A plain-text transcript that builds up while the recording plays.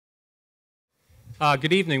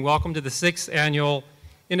Good evening. Welcome to the 6th Annual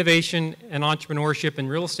Innovation and Entrepreneurship in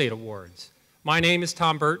Real Estate Awards. My name is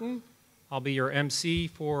Tom Burton. I'll be your MC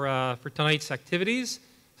for tonight's activities.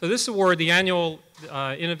 So this award, the Annual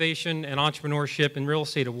Innovation and Entrepreneurship in Real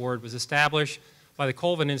Estate Award, was established by the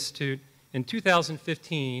Colvin Institute in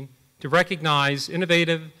 2015 to recognize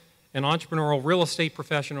innovative and entrepreneurial real estate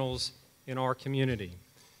professionals in our community.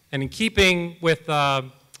 And in keeping with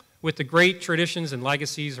the great traditions and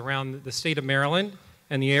legacies around the state of Maryland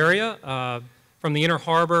and the area, from the Inner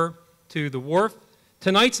Harbor to the Wharf,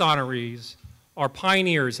 tonight's honorees are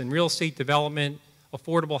pioneers in real estate development,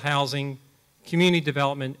 affordable housing, community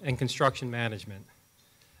development, and construction management.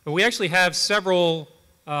 And we actually have several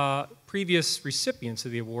previous recipients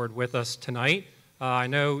of the award with us tonight. I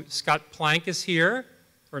know Scott Plank is here.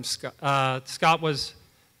 Scott was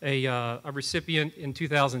a recipient in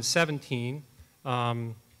 2017.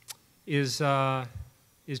 Is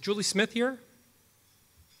Julie Smith here?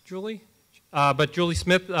 Julie? But Julie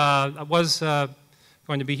Smith was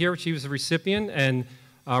going to be here. She was a recipient. And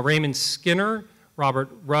Raymond Skinner, Robert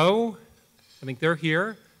Rowe, I think they're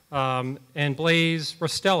here, and Blaze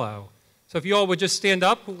Rostello. So if you all would just stand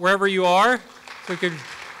up wherever you are so we could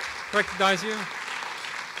recognize you.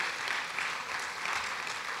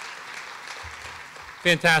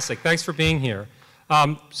 Fantastic. Thanks for being here.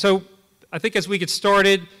 So I think as we get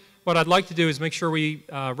started, what I'd like to do is make sure we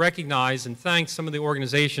recognize and thank some of the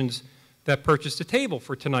organizations that purchased a table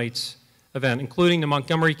for tonight's event, including the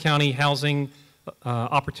Montgomery County Housing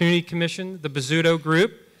Opportunity Commission, the Bizzuto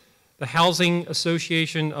Group, the Housing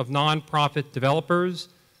Association of Nonprofit Developers,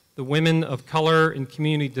 the Women of Color in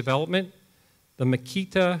Community Development, the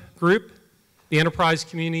Makita Group, the Enterprise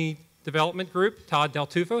Community Development Group, Todd Del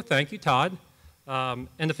Tufo, thank you, Todd, and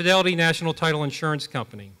the Fidelity National Title Insurance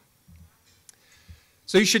Company.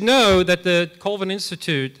 So you should know that the Colvin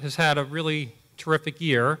Institute has had a really terrific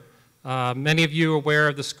year. Many of you are aware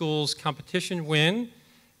of the school's competition win,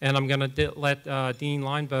 and I'm going to let Dean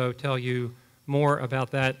Linebaugh tell you more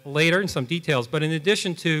about that later in some details. But in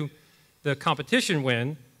addition to the competition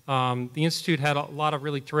win, the Institute had a lot of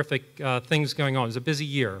really terrific things going on. It was a busy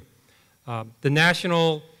year. The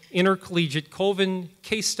National Intercollegiate Colvin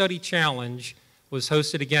Case Study Challenge was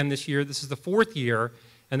hosted again this year. This is the 4th year,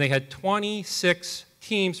 and they had 26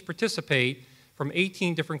 teams participate from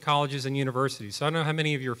 18 different colleges and universities. So I don't know how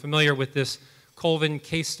many of you are familiar with this Colvin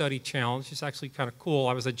Case Study Challenge. It's actually kind of cool.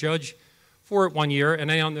 I was a judge for it one year,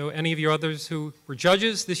 and I don't know any of you others who were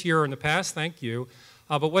judges this year or in the past. Thank you.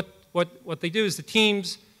 But what they do is the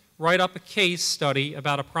teams write up a case study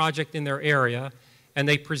about a project in their area, and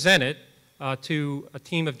they present it to a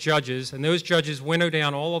team of judges, and those judges winnow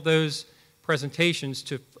down all of those presentations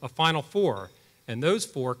to a final 4, and those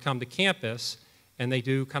 4 come to campus and they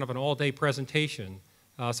do kind of an all-day presentation.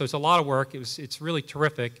 So it's a lot of work. It's really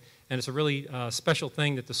terrific, and it's a really special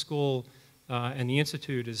thing that the school and the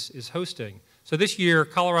Institute is hosting. So this year,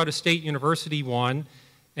 Colorado State University won,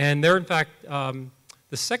 and they're in fact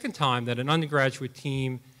the second time that an undergraduate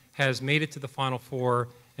team has made it to the Final 4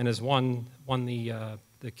 and has won the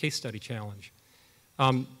case study challenge.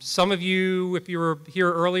 Some of you, if you were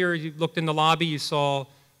here earlier, you looked in the lobby, you saw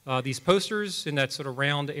these posters in that sort of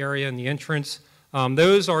round area in the entrance.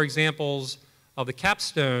 Those are examples of the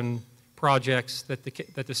capstone projects that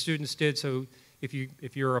the students did. So if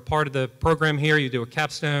you're a part of the program here, you do a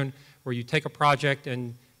capstone where you take a project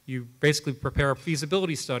and you basically prepare a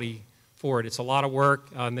feasibility study for it. It's a lot of work.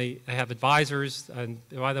 They have advisors. And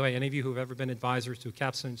by the way, any of you who have ever been advisors to a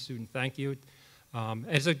capstone student, thank you.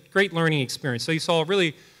 It's a great learning experience. So you saw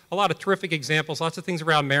really a lot of terrific examples, lots of things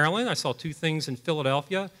around Maryland. I saw 2 things in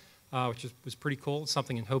Philadelphia, which was pretty cool,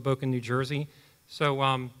 something in Hoboken, New Jersey.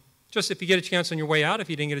 So just if you get a chance on your way out, if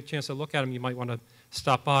you didn't get a chance to look at them, you might want to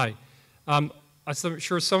stop by. I'm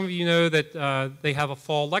sure some of you know that they have a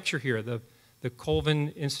fall lecture here, the Colvin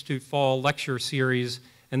Institute Fall Lecture Series.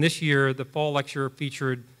 And this year, the fall lecture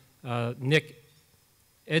featured Nick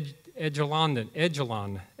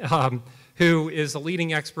Edgelon, who is a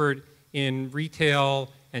leading expert in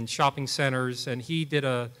retail and shopping centers. And he did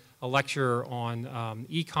a lecture on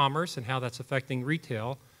e-commerce and how that's affecting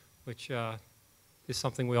retail, which is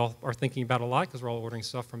something we all are thinking about a lot because we're all ordering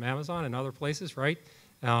stuff from Amazon and other places, right?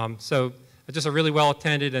 So just a really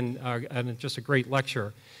well-attended and just a great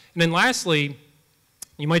lecture. And then lastly,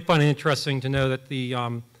 you might find it interesting to know that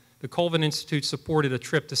the Colvin Institute supported a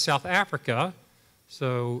trip to South Africa.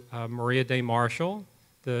 So Maria Day Marshall,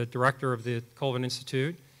 the director of the Colvin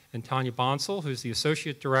Institute, and Tanya Bonsall, who's the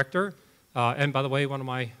associate director, and by the way, one of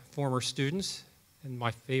my former students, and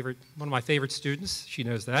one of my favorite students, she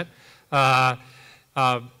knows that.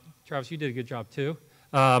 Travis, you did a good job too.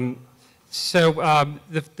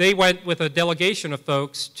 They went with a delegation of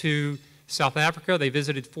folks to South Africa. They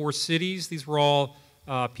visited 4 cities. These were all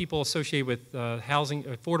people associated with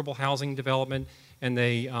affordable housing development, and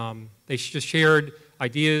they just shared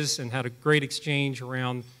ideas and had a great exchange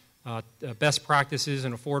around best practices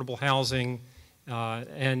in affordable housing.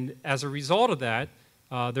 And as a result of that,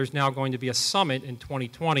 there's now going to be a summit in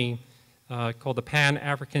 2020 called the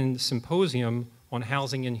Pan-African Symposium on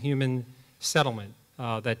Housing and Human Settlement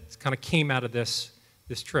that kind of came out of this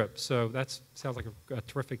trip. So that sounds like a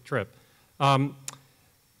terrific trip. One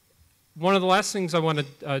of the last things I wanted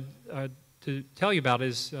to tell you about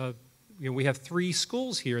is we have 3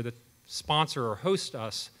 schools here that sponsor or host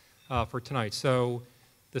us for tonight. So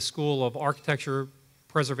the School of Architecture,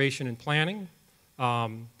 Preservation, and Planning,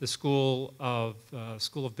 the School of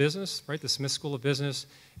Business, right, the Smith School of Business,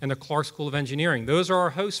 and the Clark School of Engineering. Those are our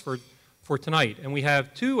hosts for tonight. And we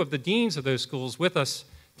have 2 of the deans of those schools with us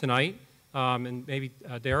tonight. And maybe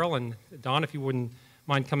Daryl and Don, if you wouldn't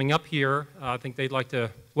mind coming up here, I think they'd like to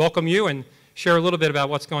welcome you and share a little bit about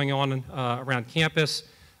what's going on around campus.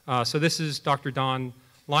 So this is Dr. Don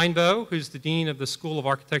Linebaugh, who's the Dean of the School of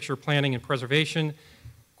Architecture, Planning, and Preservation,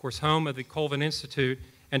 of course, home of the Colvin Institute,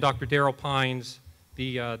 and Dr. Daryl Pines,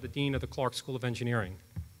 the Dean of the Clark School of Engineering.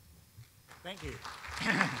 Thank you.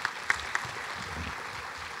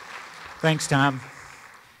 Thanks, Tom.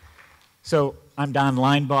 So I'm Don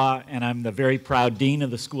Linebaugh, and I'm the very proud Dean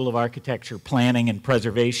of the School of Architecture, Planning, and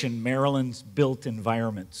Preservation, Maryland's Built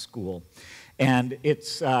Environment School. And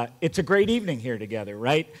it's a great evening here together,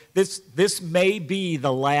 right? This may be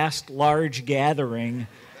the last large gathering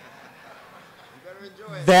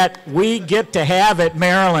that we get to have at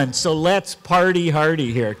Maryland, so let's party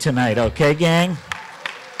hardy here tonight, okay, gang?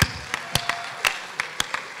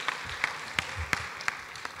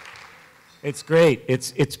 It's great.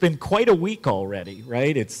 It's been quite a week already,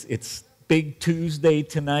 right? It's Big Tuesday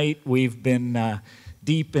tonight. We've been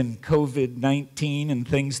deep in COVID-19 and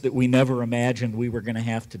things that we never imagined we were going to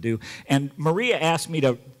have to do. And Maria asked me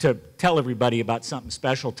to tell everybody about something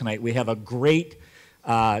special tonight. We have a great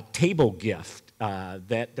table gift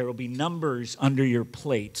that there will be numbers under your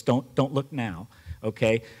plates. Don't look now,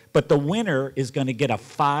 okay? But the winner is going to get a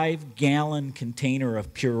 5-gallon container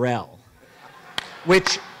of Purell,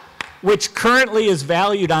 which currently is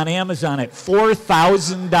valued on Amazon at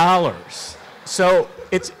 $4,000. So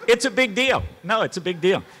it's a big deal. No, it's a big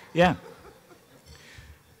deal. Yeah.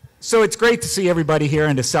 So it's great to see everybody here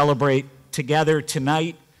and to celebrate together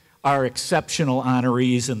tonight our exceptional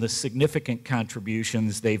honorees and the significant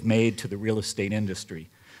contributions they've made to the real estate industry.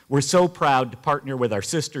 We're so proud to partner with our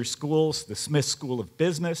sister schools, the Smith School of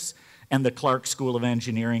Business and the Clark School of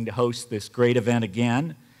Engineering, to host this great event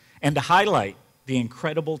again and to highlight the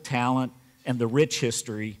incredible talent and the rich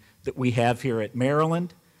history that we have here at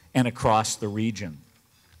Maryland and across the region.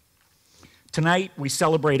 Tonight, we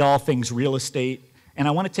celebrate all things real estate, and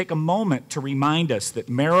I want to take a moment to remind us that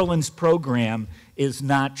Maryland's program is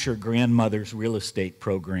not your grandmother's real estate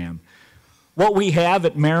program. What we have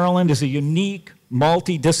at Maryland is a unique,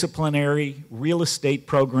 multidisciplinary real estate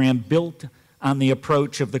program built on the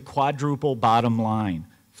approach of the quadruple bottom line: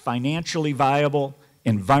 financially viable,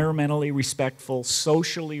 environmentally respectful,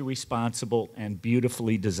 socially responsible, and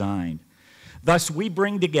beautifully designed. Thus, we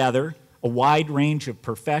bring together a wide range of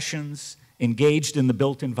professions engaged in the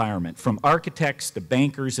built environment, from architects to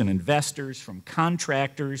bankers and investors, from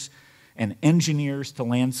contractors and engineers to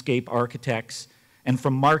landscape architects, and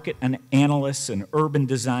from market and analysts and urban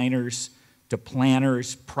designers to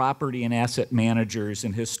planners, property and asset managers,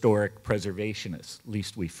 and historic preservationists,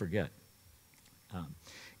 lest we forget.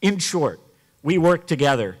 In short, we work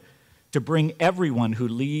together to bring everyone who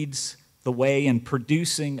leads the way in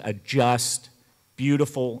producing a just,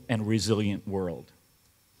 beautiful, and resilient world.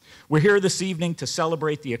 We're here this evening to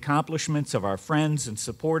celebrate the accomplishments of our friends and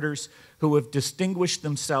supporters who have distinguished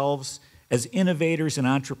themselves as innovators and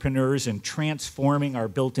entrepreneurs in transforming our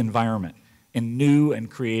built environment in new and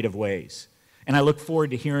creative ways. And I look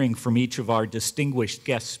forward to hearing from each of our distinguished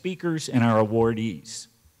guest speakers and our awardees.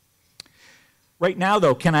 Right now,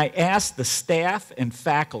 though, can I ask the staff and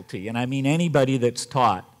faculty, and I mean anybody that's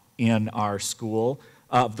taught in our school,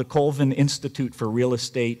 of the Colvin Institute for Real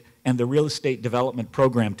Estate and the Real Estate Development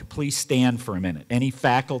Program, to please stand for a minute. Any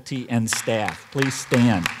faculty and staff, please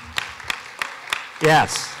stand.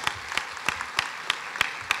 Yes.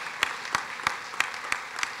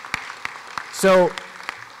 So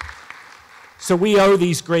we owe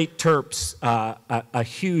these great Terps a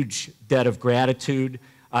huge debt of gratitude.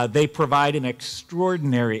 They provide an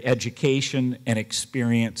extraordinary education and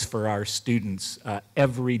experience for our students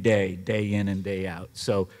every day, day in and day out.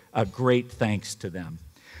 So a great thanks to them.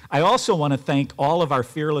 I also want to thank all of our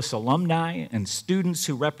fearless alumni and students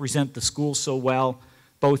who represent the school so well,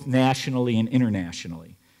 both nationally and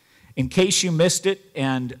internationally. In case you missed it,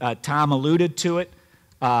 and Tom alluded to it,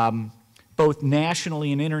 both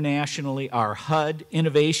nationally and internationally, our HUD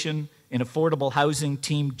Innovation and Affordable Housing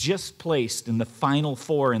team just placed in the Final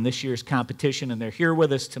Four in this year's competition, and they're here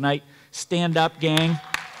with us tonight. Stand up, gang.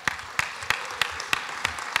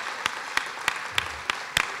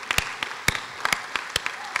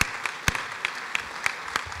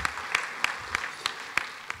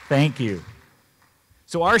 Thank you.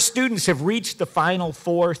 So our students have reached the Final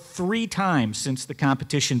Four 3 times since the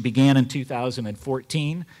competition began in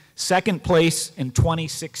 2014, second place in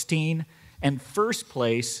 2016, and first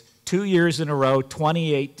place 2 years in a row,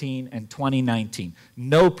 2018 and 2019.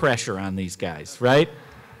 No pressure on these guys, right?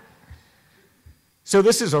 So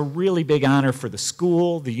this is a really big honor for the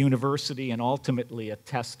school, the university, and ultimately a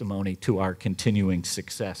testimony to our continuing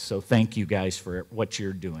success. So thank you guys for what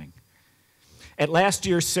you're doing. At last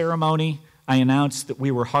year's ceremony, I announced that we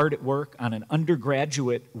were hard at work on an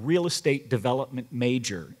undergraduate real estate development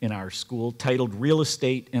major in our school titled Real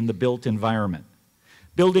Estate and the Built Environment.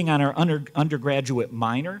 Building on our undergraduate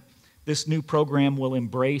minor, this new program will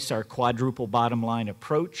embrace our quadruple bottom line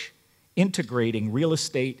approach, integrating real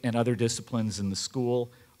estate and other disciplines in the school,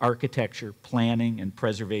 architecture, planning, and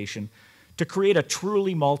preservation, to create a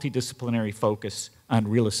truly multidisciplinary focus on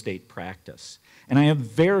real estate practice. And I am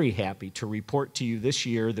very happy to report to you this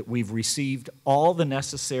year that we've received all the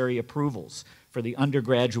necessary approvals for the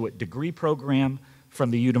undergraduate degree program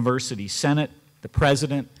from the University Senate, the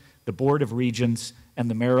President, the Board of Regents, and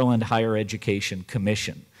the Maryland Higher Education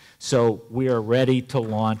Commission. So we are ready to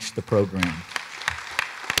launch the program.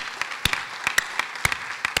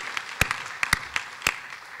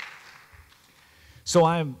 So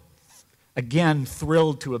I'm again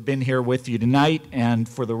thrilled to have been here with you tonight and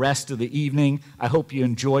for the rest of the evening. I hope you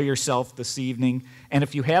enjoy yourself this evening. And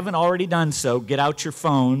if you haven't already done so, get out your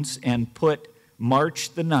phones and put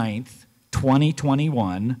March the 9th,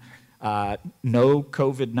 2021, no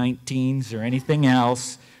COVID-19s or anything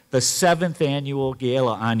else, the 7th annual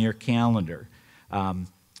gala on your calendar.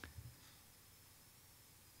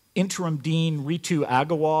 Interim Dean Ritu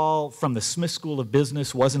Agarwal from the Smith School of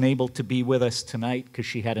Business wasn't able to be with us tonight because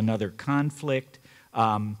she had another conflict,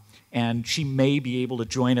 and she may be able to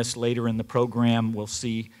join us later in the program. We'll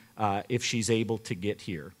see if she's able to get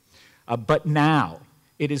here. But now,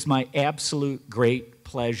 it is my absolute great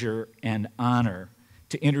pleasure and honor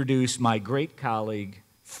to introduce my great colleague,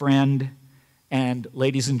 friend, and,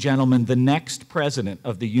 ladies and gentlemen, the next president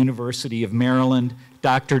of the University of Maryland,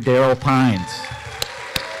 Dr. Darrell Pines.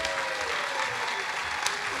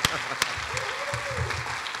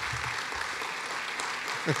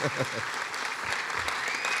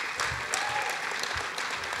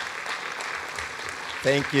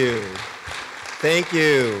 Thank you. Thank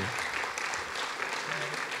you.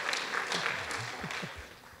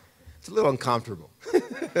 It's a little uncomfortable.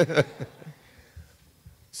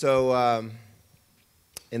 So,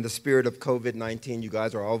 in the spirit of COVID-19, you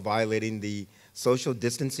guys are all violating the social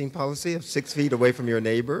distancing policy of 6 feet away from your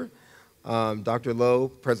neighbor. Dr. Lowe,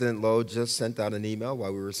 President Lowe, just sent out an email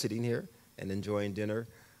while we were sitting here and enjoying dinner.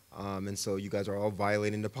 And so you guys are all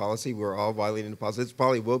violating the policy. We're all violating the policy. This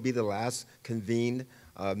probably will be the last convened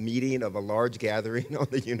meeting of a large gathering on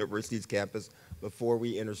the university's campus before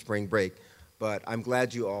we enter spring break. But I'm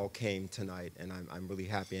glad you all came tonight, and I'm really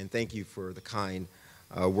happy. And thank you for the kind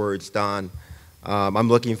words, Don. I'm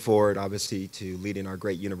looking forward, obviously, to leading our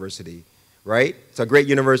great university, right? It's a great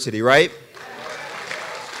university, right?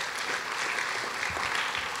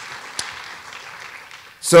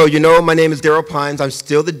 So, you know, my name is Darrell Pines. I'm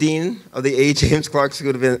still the Dean of the A. James Clark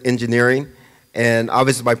School of Engineering. And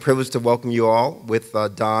obviously, my privilege to welcome you all with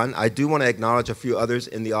Don. I do want to acknowledge a few others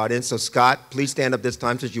in the audience. So, Scott, please stand up this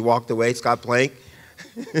time since you walked away. Scott Plank.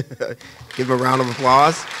 Give him a round of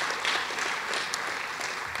applause.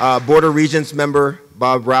 Board of Regents member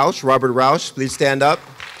Bob Roush, Robert Roush, please stand up.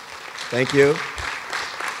 Thank you.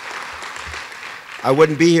 I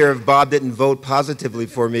wouldn't be here if Bob didn't vote positively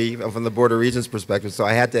for me from the Board of Regents perspective, so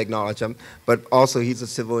I had to acknowledge him. But also, he's a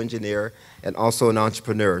civil engineer and also an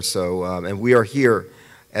entrepreneur. So, and we are here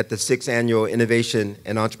at the 6th Annual Innovation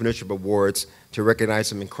and Entrepreneurship Awards to recognize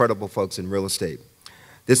some incredible folks in real estate.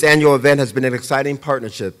 This annual event has been an exciting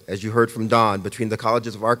partnership, as you heard from Don, between the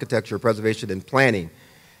Colleges of Architecture, Preservation, and Planning,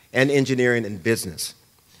 and Engineering and Business.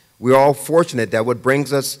 We're all fortunate that what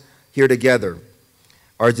brings us here together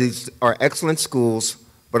are excellent schools,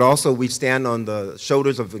 but also we stand on the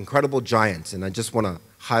shoulders of incredible giants, and I just want to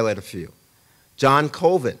highlight a few. John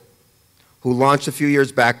Colvin, who launched a few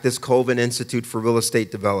years back this Colvin Institute for Real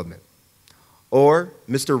Estate Development. Or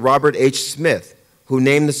Mr. Robert H. Smith, who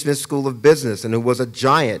named the Smith School of Business and who was a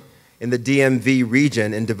giant in the DMV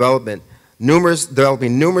region in developing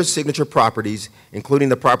numerous signature properties, including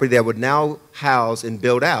the property that would now house and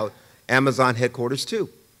build out Amazon headquarters too.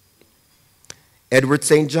 Edward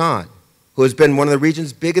St. John, who has been one of the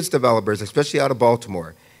region's biggest developers, especially out of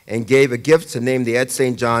Baltimore, and gave a gift to name the Ed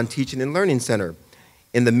St. John Teaching and Learning Center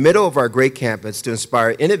in the middle of our great campus to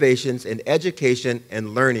inspire innovations in education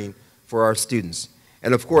and learning for our students.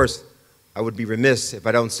 And of course, I would be remiss if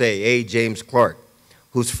I don't say A. James Clark,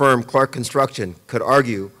 whose firm Clark Construction could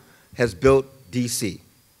argue has built DC,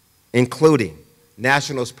 including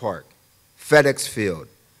Nationals Park, FedEx Field,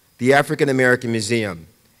 the African American Museum,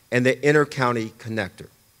 and the Inter-County Connector.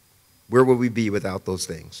 Where would we be without those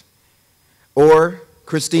things? Or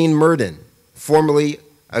Christine Murden, formerly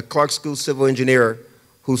a Clark School civil engineer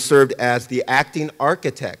who served as the acting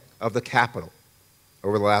architect of the Capitol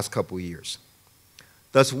over the last couple of years.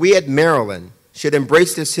 Thus, we at Maryland should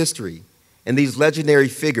embrace this history and these legendary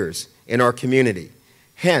figures in our community.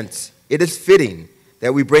 Hence, it is fitting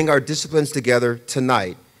that we bring our disciplines together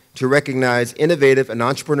tonight to recognize innovative and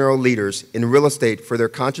entrepreneurial leaders in real estate for their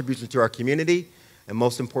contributions to our community and,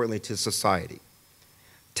 most importantly, to society.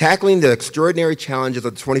 Tackling the extraordinary challenges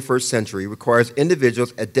of the 21st century requires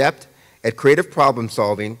individuals adept at creative problem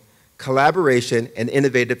solving, collaboration, and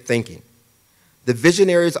innovative thinking. The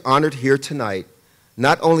visionaries honored here tonight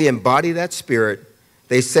not only embody that spirit,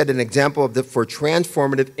 they set an example for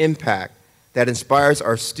transformative impact that inspires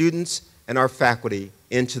our students and our faculty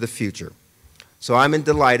into the future. So I'm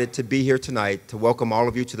delighted to be here tonight to welcome all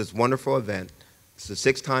of you to this wonderful event. It's the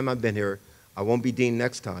 6th time I've been here. I won't be dean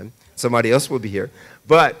next time. Somebody else will be here.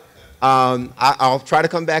 But I'll try to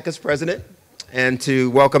come back as president and to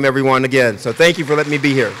welcome everyone again. So thank you for letting me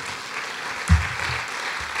be here.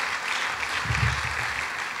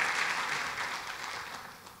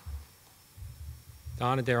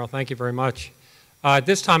 Don and Daryl, thank you very much. At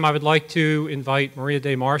this time, I would like to invite Maria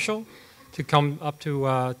Day Marshall to come up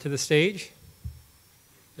to the stage.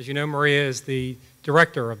 As you know, Maria is the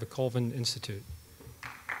director of the Colvin Institute.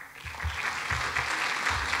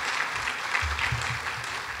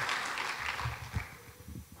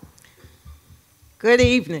 Good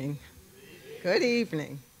evening. Good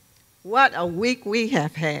evening. What a week we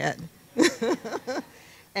have had.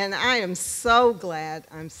 And I am so glad,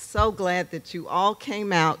 that you all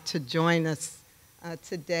came out to join us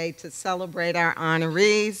today to celebrate our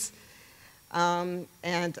honorees.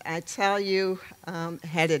 And I tell you,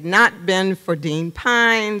 had it not been for Dean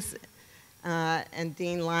Pines and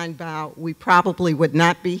Dean Linebaugh, we probably would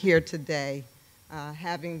not be here today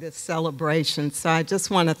having this celebration. So I just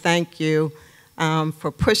want to thank you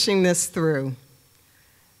for pushing this through.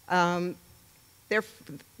 You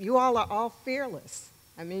all are all fearless.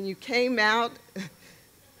 I mean, you came out,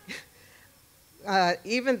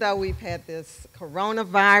 even though we've had this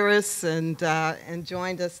coronavirus and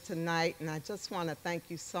joined us tonight, and I just want to thank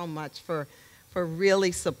you so much for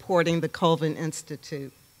really supporting the Colvin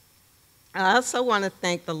Institute. I also want to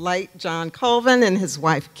thank the late John Colvin and his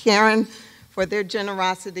wife Karen for their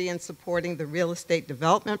generosity in supporting the Real Estate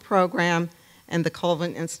Development Program and the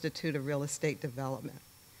Colvin Institute of Real Estate Development.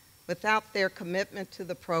 Without their commitment to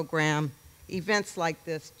the program, events like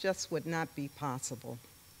this just would not be possible.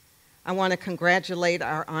 I want to congratulate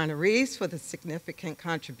our honorees for the significant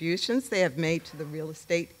contributions they have made to the real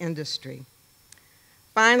estate industry.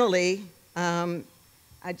 Finally, I've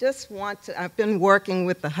been working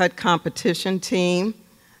with the HUD competition team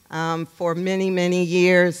for many, many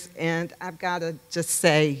years, and I've got to just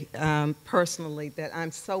say personally that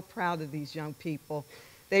I'm so proud of these young people.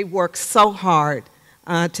 They work so hard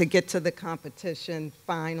to get to the competition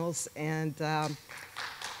finals, and yeah.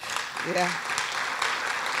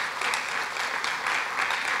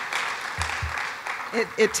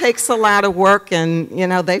 It takes a lot of work, and you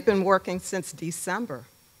know, they've been working since December.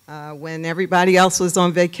 When everybody else was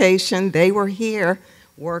on vacation, they were here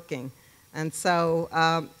working. And so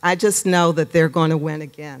I just know that they're going to win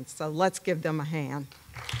again. So let's give them a hand.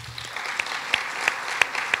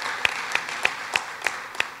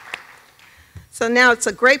 So now it's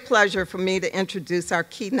a great pleasure for me to introduce our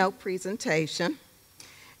keynote presentation.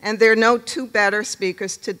 And there are no two better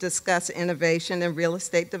speakers to discuss innovation in real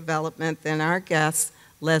estate development than our guests,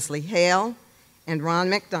 Leslie Hale and Ron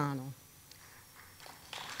McDonald.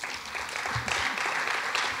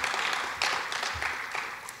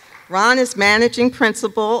 Ron is managing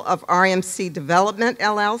principal of RMC Development,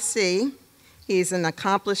 LLC. He's an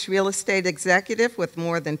accomplished real estate executive with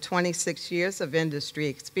more than 26 years of industry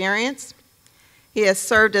experience. He has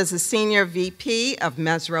served as a senior VP of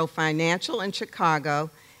Mesro Financial in Chicago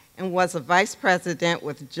and was a vice president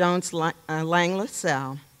with Jones Lang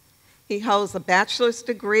LaSalle. He holds a bachelor's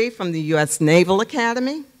degree from the U.S. Naval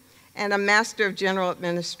Academy and a Master of General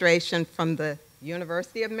Administration from the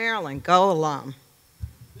University of Maryland. Go alum.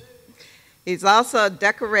 He's also a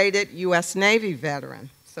decorated U.S. Navy veteran,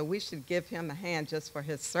 so we should give him a hand just for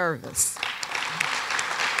his service.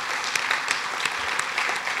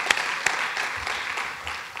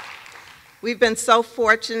 We've been so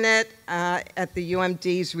fortunate at the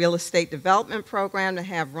UMD's Real Estate Development Program to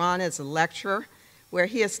have Ron as a lecturer, where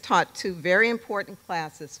he has taught 2 very important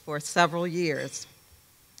classes for several years.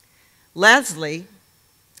 Leslie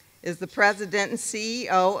is the president and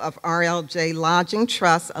CEO of RLJ Lodging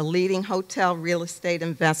Trust, a leading hotel real estate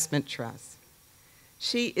investment trust.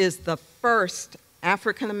 She is the first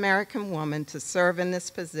African-American woman to serve in this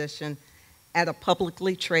position at a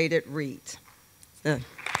publicly traded REIT. All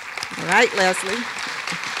right, Leslie.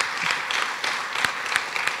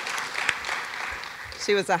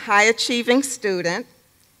 She was a high-achieving student.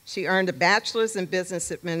 She earned a bachelor's in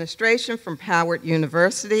business administration from Howard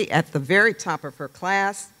University at the very top of her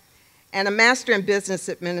class, and a master in business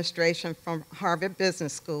administration from Harvard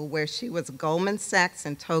Business School, where she was a Goldman Sachs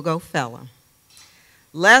and Togo Fellow.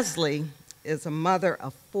 Leslie is a mother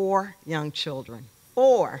of 4 young children.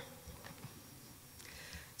 4.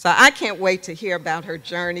 So I can't wait to hear about her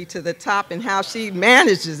journey to the top and how she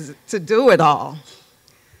manages to do it all.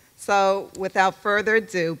 So without further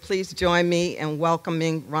ado, please join me in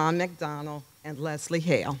welcoming Ron McDonald and Leslie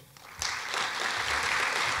Hale.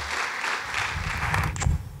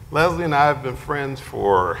 Leslie and I have been friends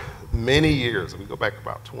for many years. We go back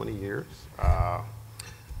about 20 years.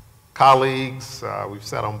 Colleagues, we've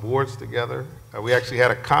sat on boards together. We actually had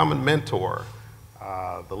a common mentor,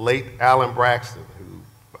 the late Alan Braxton, who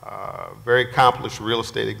very accomplished real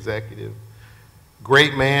estate executive,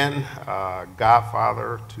 great man,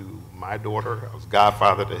 godfather to my daughter. I was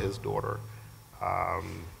godfather to his daughter,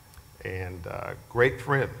 and great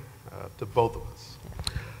friend to both of us.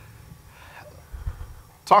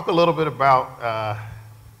 Talk a little bit about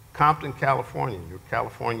Compton, California. You're a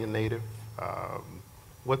California native.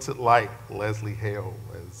 What's it like, Leslie Hale,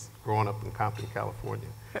 as growing up in Compton, California?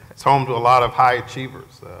 It's home to a lot of high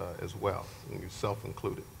achievers as well, and yourself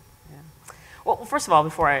included. Yeah. Well, first of all,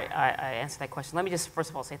 before I answer that question, let me just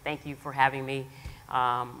first of all say thank you for having me.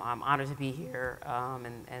 I'm honored to be here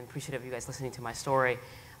and appreciative of you guys listening to my story.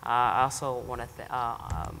 I also want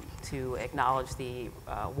to acknowledge the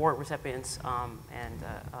award recipients and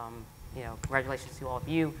congratulations to all of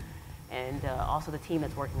you, and also the team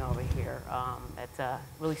that's working over here. It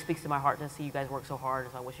really speaks to my heart to see you guys work so hard,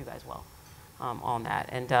 so I wish you guys well on that.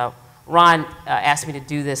 And Ron asked me to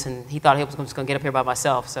do this, and he thought he was just going to get up here by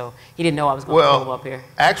myself, so he didn't know I was going to pull him up here.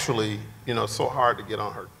 Actually, it's so hard to get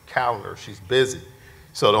on her calendar. She's busy.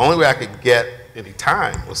 So the only way I could get any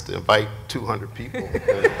time was to invite 200 people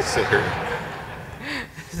and sit here.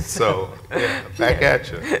 So, yeah, back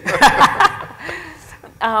at you.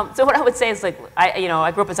 So what I would say is, like,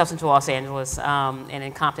 I grew up in South Central Los Angeles, and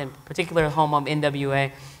in Compton, particular home of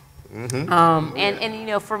NWA. Mm-hmm.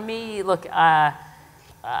 And for me, look,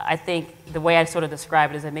 I think the way I sort of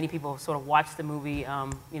describe it is that many people sort of watch the movie,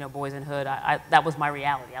 Boys in Hood. That was my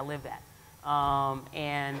reality. I lived that.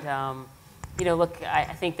 Look,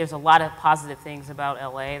 I think there's a lot of positive things about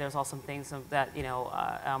LA. There's also some things that,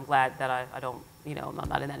 I'm glad that I don't, I'm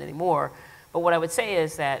not in that anymore. But what I would say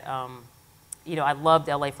is that, I loved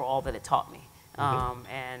LA for all that it taught me.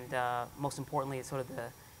 And most importantly, it's sort of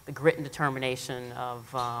the grit and determination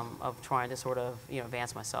of trying to sort of,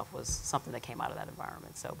 advance myself was something that came out of that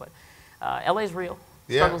environment. So, but LA is real.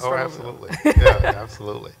 Yeah, absolutely. Yeah,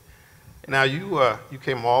 absolutely. Now, you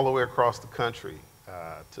came all the way across the country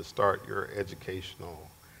to start your educational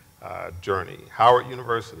journey. Howard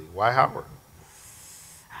University. Why Howard?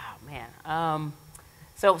 Oh, man.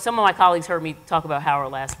 So some of my colleagues heard me talk about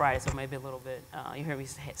Howard last Friday, so maybe a little bit, you heard me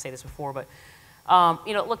say this before, but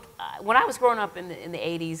look, when I was growing up in the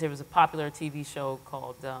 80s, there was a popular TV show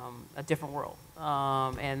called A Different World,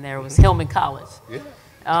 and there was Hillman College. Yeah.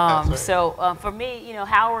 Right. So for me,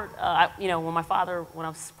 Howard, when I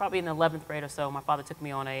was probably in the 11th grade or so, my father took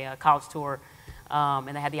me on a college tour,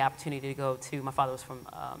 and I had the opportunity to go to, my father was from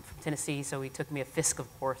Tennessee, so he took me at Fisk,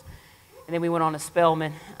 of course, and then we went on to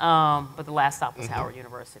Spelman, but the last stop was Howard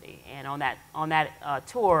University. And on that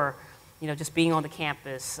tour, just being on the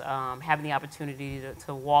campus, having the opportunity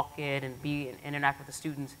to walk it and interact with the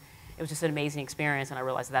students, it was just an amazing experience, and I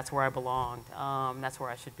realized that's where I belonged. That's where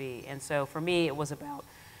I should be. And so for me, it was about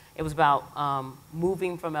It was about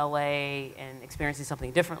moving from LA and experiencing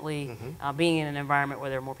something differently, being in an environment where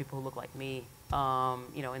there are more people who look like me.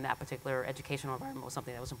 You know, in that particular educational environment was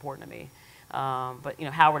something that was important to me. But you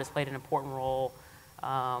know, Howard has played an important role.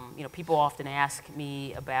 You know, people often ask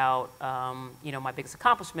me about you know, my biggest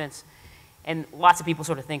accomplishments, and lots of people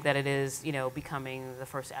sort of think that it is, you know, becoming the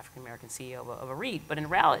first African American CEO of a REIT. But in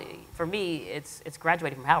reality, for me, it's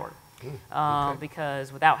graduating from Howard. Okay.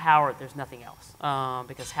 Because without Howard, there's nothing else.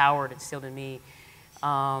 Because Howard instilled in me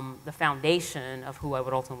the foundation of who I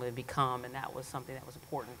would ultimately become, and that was something that was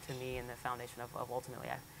important to me, and the foundation of ultimately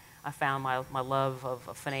I found my love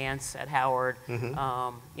of finance at Howard. You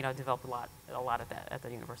know, I developed a lot at the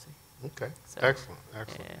university. Okay, So, excellent,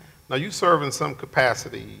 excellent. Yeah. Now you serve in some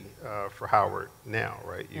capacity for Howard now,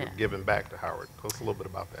 right? You're giving back to Howard. Tell us a little bit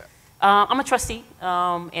about that. I'm a trustee,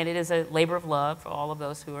 and it is a labor of love for all of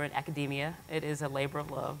those who are in academia. It is a labor of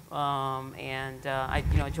love, and I,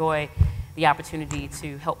 you know, enjoy the opportunity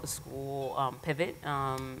to help the school pivot,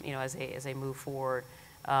 you know, as they move forward.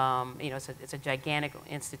 You know, it's a gigantic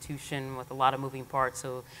institution with a lot of moving parts.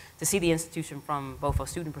 So to see the institution from both a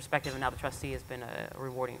student perspective and now the trustee has been a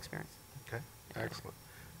rewarding experience. Okay, excellent.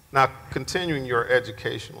 Now, continuing your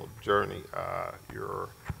educational journey, your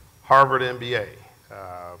Harvard MBA.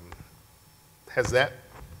 Has that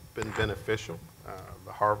been beneficial,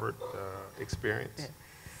 the Harvard experience?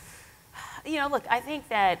 Yeah. You know, look, I think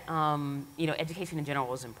that, you know, education in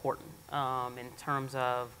general is important in terms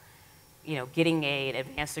of, you know, getting an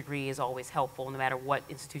advanced degree is always helpful no matter what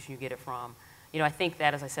institution you get it from. You know, I think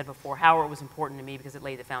that, as I said before, Howard was important to me because it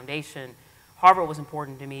laid the foundation. Harvard was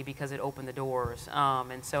important to me because it opened the doors.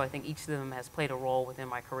 And so I think each of them has played a role within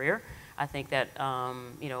my career. I think that,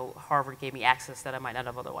 you know, Harvard gave me access that I might not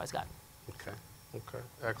have otherwise gotten. Okay, okay,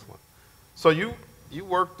 excellent. So you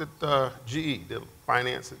worked at GE, did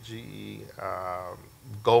finance at GE,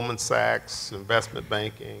 Goldman Sachs, investment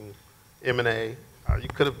banking, M&A. You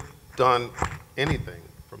could have done anything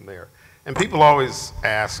from there. And people always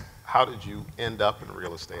ask, how did you end up in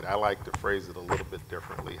real estate? I like to phrase it a little bit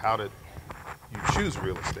differently. How did you choose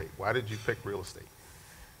real estate? Why did you pick real estate?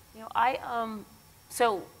 You know,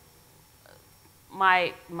 so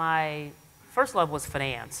my first love was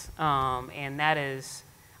finance, and that is,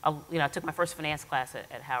 you know, I took my first finance class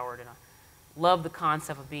at Howard, and I loved the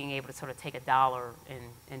concept of being able to sort of take $1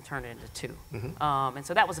 and turn it into two. And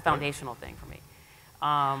so that was a foundational thing for me.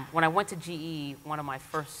 When I went to GE, one of my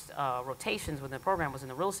first rotations within the program was in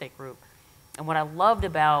the real estate group, and what I loved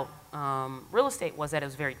about real estate was that it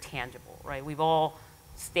was very tangible, right? We've all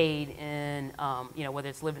stayed in, you know, whether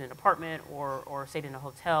it's lived in an apartment or stayed in a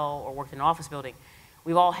hotel or worked in an office building,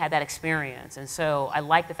 we've all had that experience. And so I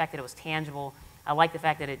liked the fact that it was tangible. I liked the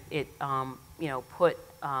fact that it you know, put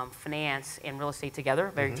finance and real estate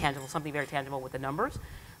together, very tangible, something very tangible with the numbers.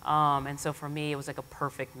 And so for me, it was like a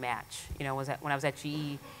perfect match. You know, when I was at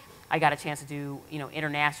GE, I got a chance to do, you know,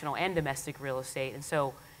 international and domestic real estate. And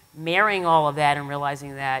so marrying all of that and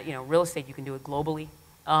realizing that, you know, real estate, you can do it globally.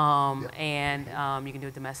 And you can do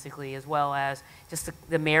it domestically, as well as just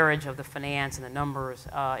the marriage of the finance and the numbers.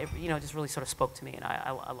 It, you know, just really sort of spoke to me, and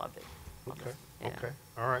I loved it. Okay, Yeah. okay,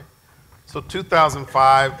 all right. So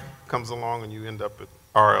 2005 comes along and you end up at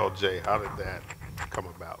RLJ. How did that come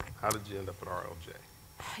about? How did you end up at RLJ?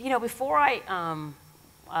 You know, before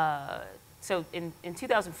so in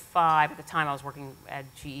 2005, at the time I was working at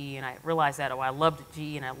GE, and I realized that, I loved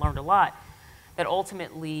GE and I learned a lot, that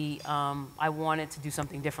ultimately I wanted to do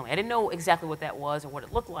something differently. I didn't know exactly what that was or what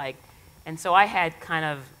it looked like, and so I had kind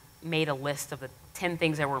of made a list of the 10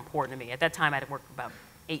 things that were important to me. At that time, I had worked for about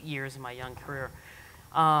 8 years in my young career.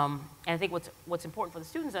 And I think what's important for the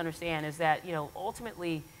students to understand is that, you know,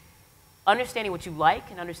 ultimately, understanding what you like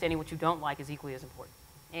and understanding what you don't like is equally as important.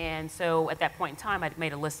 And so at that point in time, I'd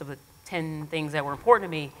made a list of the 10 things that were important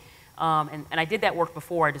to me, and I did that work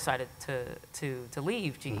before I decided to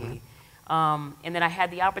leave GE. And then I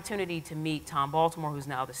had the opportunity to meet Tom Baltimore, who's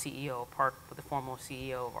now the CEO of Park, but the former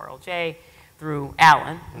CEO of RLJ, through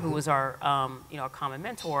Alan, who was our, you know, our common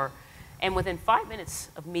mentor. And within 5 minutes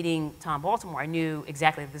of meeting Tom Baltimore, I knew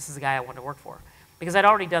exactly that this is the guy I wanted to work for, because I'd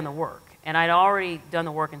already done the work. And I'd already done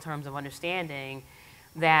the work in terms of understanding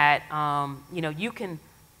that, you know, you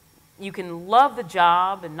can love the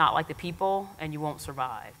job and not like the people, and you won't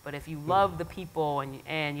survive. But if you love the people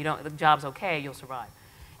and you don't, the job's okay, you'll survive.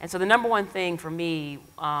 And so the number one thing for me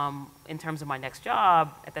in terms of my next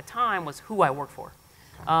job at the time was who I worked for.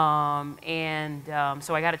 So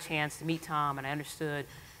I got a chance to meet Tom, and I understood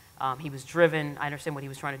he was driven. I understand what he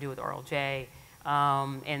was trying to do with RLJ.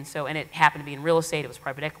 And it happened to be in real estate. It was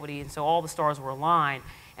private equity. And so all the stars were aligned.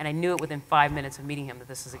 And I knew it within 5 minutes of meeting him that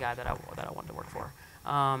this is the guy that I wanted to work for.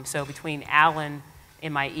 So between Alan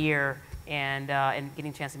in my ear and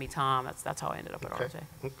getting a chance to meet Tom, that's how I ended up at RLJ.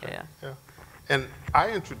 Okay. Yeah. Yeah. And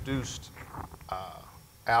I introduced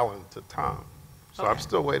Alan to Tom. So I'm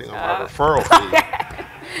still waiting on my referral fee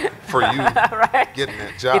for you getting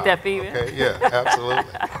that job. Get that fee, man. Okay, yeah,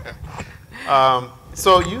 absolutely.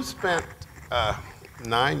 So you spent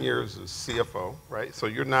 9 years as CFO, right? So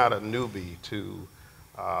you're not a newbie to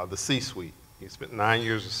the C-suite. You spent 9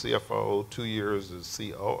 years as CFO, 2 years as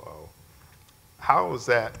COO. How has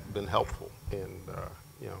that been helpful in,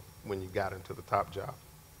 when you got into the top job?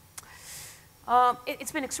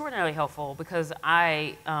 It's been extraordinarily helpful because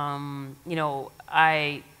I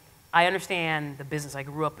understand the business. I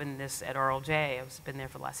grew up in this at RLJ. I've been there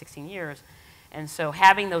for the last 16 years. And so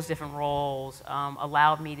having those different roles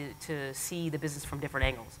allowed me to see the business from different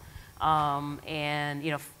angles.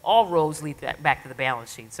 And all roads lead back to the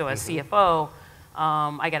balance sheet. So as CFO,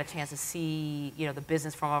 I got a chance to see the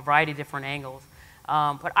business from a variety of different angles.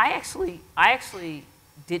 But I actually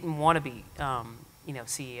didn't want to be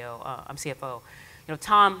CEO. I'm CFO.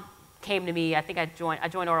 Tom came to me. I think I joined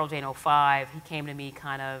RLJ in 2005. He came to me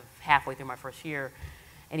kind of halfway through my first year,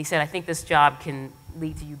 and he said, "I think this job can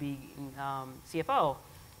lead to you being CFO."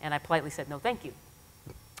 And I politely said, "No, thank you,"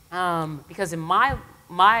 because in my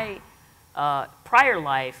prior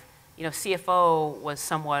life, CFO was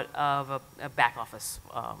somewhat of a back office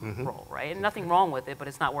role, right? And nothing wrong with it, but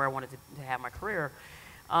it's not where I wanted to have my career.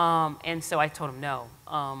 And so I told him no.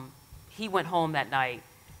 He went home that night,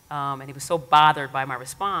 and he was so bothered by my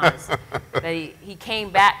response that he came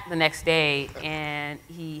back the next day, and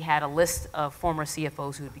he had a list of former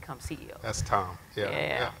CFOs who had become CEO. That's Tom.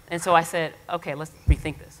 Yeah. And so I said, okay, let's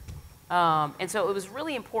rethink this. And so it was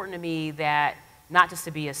really important to me that not just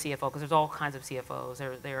to be a CFO, because there's all kinds of CFOs.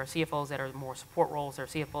 There are CFOs that are more support roles. There are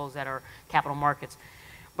CFOs that are capital markets.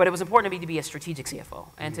 But it was important to me to be a strategic CFO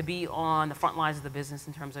and to be on the front lines of the business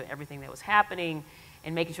in terms of everything that was happening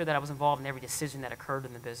and making sure that I was involved in every decision that occurred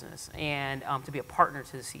in the business, and to be a partner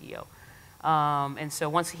to the CEO. And so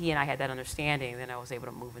once he and I had that understanding, then I was able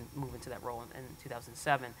to move into that role in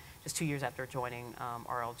 2007, just 2 years after joining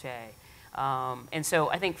RLJ. And so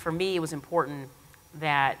I think for me it was important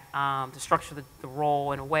that to structure the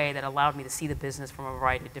role in a way that allowed me to see the business from a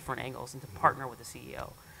variety of different angles and to partner with the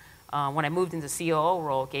CEO. When I moved into the COO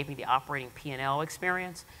role, it gave me the operating P&L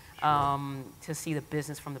experience. To see the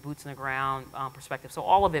business from the boots on the ground perspective. So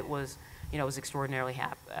all of it was, was extraordinarily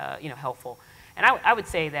helpful. And I would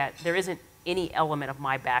say that there isn't any element of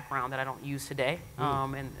my background that I don't use today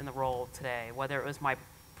in the role today, whether it was my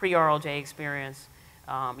pre-RLJ experience,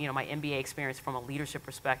 my MBA experience from a leadership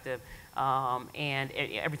perspective, and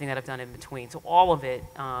everything that I've done in between. So all of it,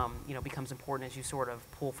 becomes important as you sort of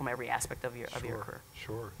pull from every aspect of your career.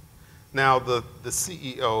 Sure. Now the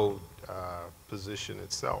CEO position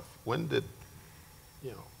itself, when did,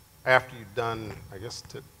 after you've done, I guess,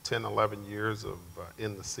 10, 11 years of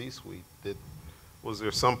in the C-suite, was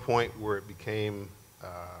there some point where it became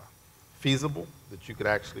feasible that you could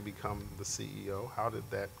actually become the CEO? How did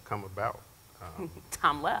that come about?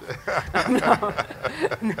 Tom left.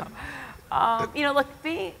 No. Look,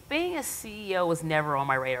 being a CEO was never on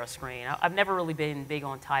my radar screen. I've never really been big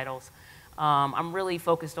on titles. I'm really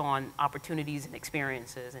focused on opportunities and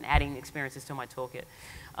experiences and adding experiences to my toolkit.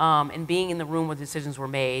 And being in the room where decisions were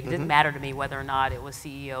made. It didn't matter to me whether or not it was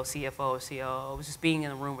CEO, CFO, COO. It was just being in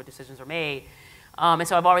the room where decisions were made. And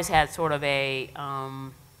so I've always had sort of a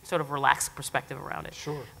sort of relaxed perspective around it.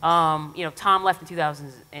 Sure. Tom left in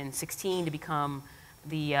 2016 to become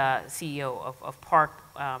the CEO of Park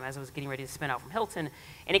as I was getting ready to spin out from Hilton,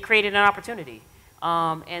 and it created an opportunity.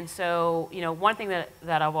 And so, one thing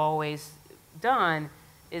that I've always done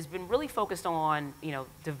is been really focused on,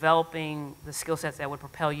 developing the skill sets that would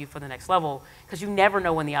propel you for the next level, because you never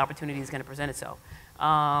know when the opportunity is going to present itself.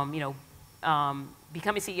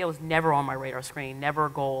 Becoming CEO was never on my radar screen, never a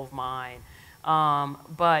goal of mine.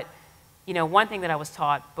 But one thing that I was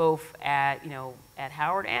taught both at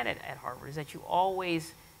Howard and at Harvard is that you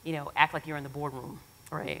always, act like you're in the boardroom,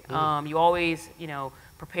 right? You always,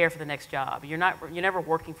 prepare for the next job. You're never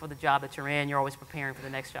working for the job that you're in. You're always preparing for the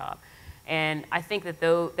next job. And I think that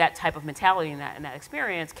that type of mentality and that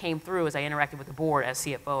experience came through as I interacted with the board as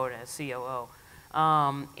CFO and as COO.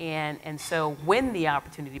 And so when the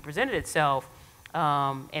opportunity presented itself,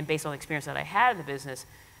 and based on the experience that I had in the business,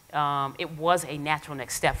 it was a natural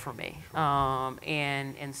next step for me.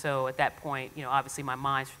 And so at that point, obviously my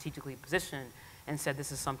mind strategically positioned and said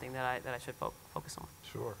this is something that I should focus on.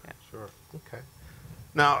 Sure, yeah. Sure. Okay.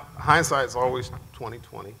 Now, hindsight's always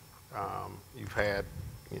 20/20. You've had,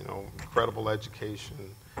 incredible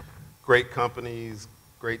education, great companies,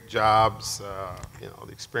 great jobs, you know,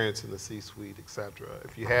 the experience in the C-suite, et cetera.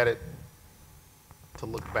 If you had it to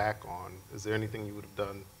look back on, is there anything you would have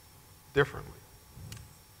done differently?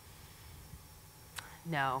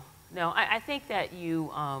 No, no. I think that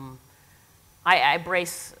I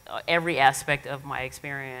embrace every aspect of my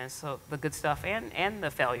experience, so the good stuff and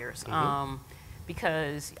the failures,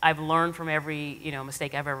 because I've learned from every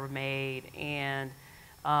mistake I've ever made, and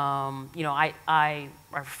I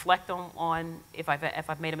reflect on if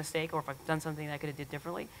I've made a mistake or if I've done something that I could have did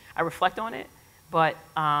differently. I reflect on it, but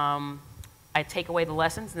I take away the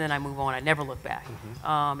lessons and then I move on. I never look back.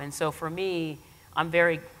 And so for me, I'm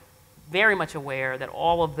very much aware that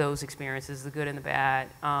all of those experiences, the good and the bad,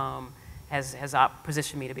 has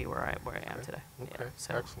positioned me to be where I am today. Okay, Yeah,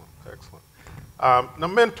 so. Excellent, excellent. Now,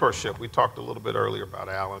 mentorship, we talked a little bit earlier about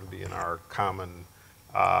Alan being our common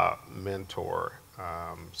mentor.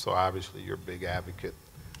 So obviously you're a big advocate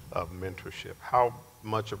of mentorship. How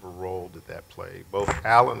much of a role did that play, both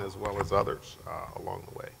Alan as well as others along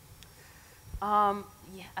the way?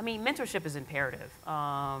 Yeah, I mean, mentorship is imperative.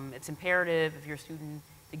 It's imperative if you're a student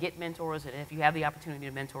to get mentors, and if you have the opportunity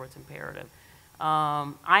to mentor, it's imperative.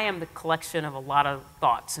 I am the collection of a lot of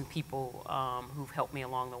thoughts and people who've helped me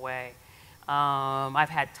along the way. I've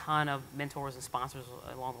had a ton of mentors and sponsors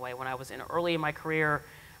along the way. When I was early in my career,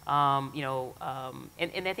 and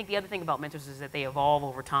I think the other thing about mentors is that they evolve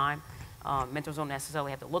over time. Mentors don't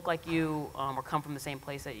necessarily have to look like you or come from the same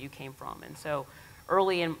place that you came from. And so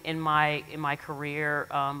early in my career,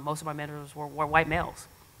 most of my mentors were white males.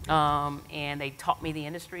 And they taught me the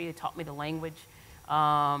industry, they taught me the language,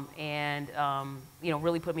 and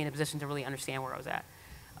really put me in a position to really understand where I was at.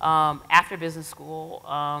 After business school,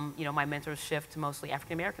 my mentors shift to mostly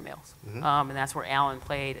African-American males. And that's where Alan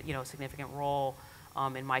played a significant role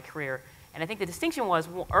in my career. And I think the distinction was,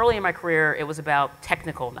 early in my career, it was about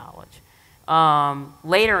technical knowledge.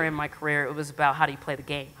 Later in my career, it was about how do you play the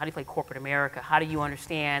game? How do you play corporate America? How do you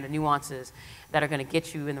understand the nuances that are going to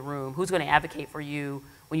get you in the room? Who's going to advocate for you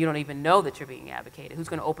when you don't even know that you're being advocated? Who's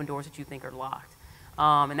going to open doors that you think are locked?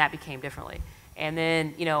 And that became differently. And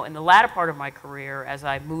then, in the latter part of my career, as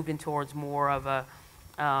I moved in towards more of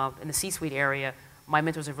in the C-suite area, my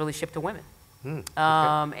mentors have really shifted to women. Okay.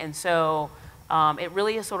 And so it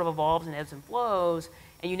really is sort of evolves and ebbs and flows,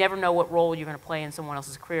 and you never know what role you're going to play in someone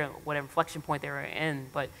else's career, what inflection point they're in.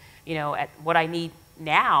 But at what I need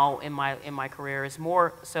now in my career is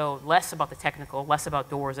more so less about the technical, less about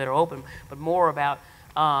doors that are open, but more about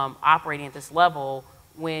operating at this level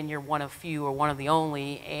when you're one of few or one of the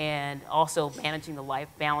only, and also managing the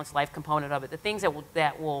balanced life component of it. The things that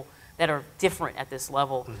are different at this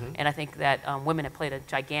level, and I think that women have played a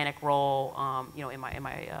gigantic role, in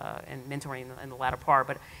mentoring in the latter part.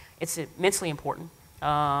 But it's immensely important.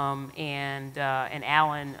 And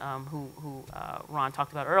Alan, who Ron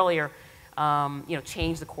talked about earlier,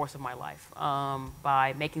 changed the course of my life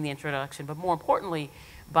by making the introduction, but more importantly,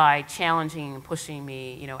 by challenging and pushing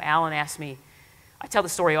me. Alan asked me. I tell the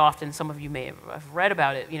story often, some of you may have read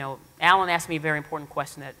about it. Alan asked me a very important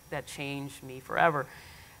question that changed me forever.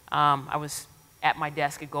 I was at my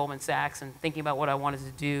desk at Goldman Sachs and thinking about what I wanted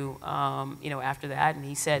to do, after that, and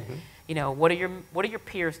he said, what are your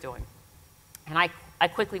peers doing? And I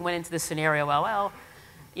quickly went into this scenario, well,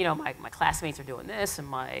 my classmates are doing this, and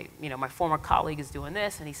my former colleague is doing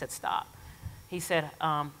this, and he said, stop. He said,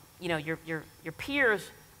 your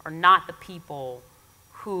peers are not the people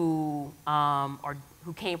who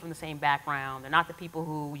came from the same background. They're not the people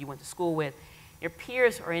who you went to school with. Your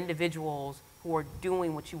peers are individuals who are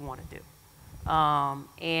doing what you want to do.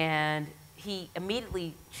 And he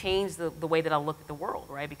immediately changed the way that I looked at the world,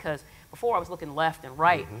 right? Because before I was looking left and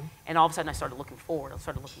right, and all of a sudden I started looking forward, I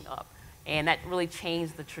started looking up. And that really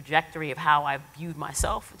changed the trajectory of how I viewed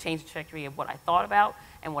myself, changed the trajectory of what I thought about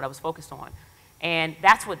and what I was focused on. And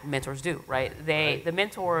that's what mentors do, right? The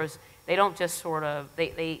mentors, they don't just sort of,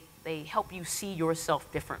 they help you see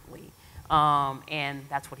yourself differently. And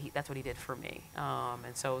that's what he did for me.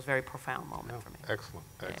 And so it was a very profound moment for me. Excellent,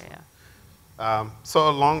 excellent. Yeah. So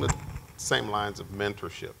along the same lines of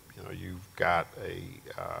mentorship, you've got a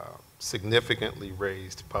significantly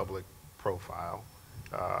raised public profile,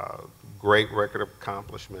 great record of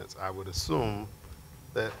accomplishments. I would assume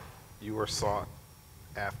that you are sought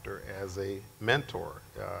after as a mentor.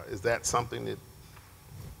 Is that something that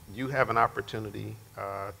you have an opportunity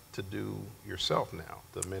to do yourself now,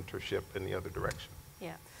 the mentorship in the other direction?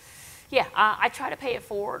 Yeah, I try to pay it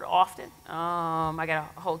forward often. I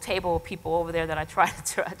got a whole table of people over there that I try to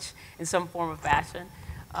touch in some form of fashion.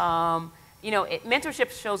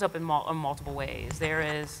 Mentorship shows up in multiple ways. There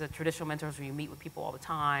is the traditional mentors where you meet with people all the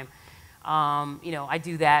time. You know, I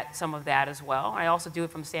do that, some of that as well. I also do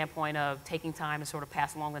it from the standpoint of taking time to sort of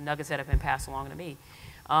pass along the nuggets that have been passed along to me.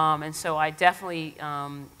 And so I definitely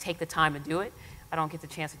take the time to do it. I don't get the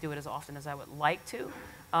chance to do it as often as I would like to.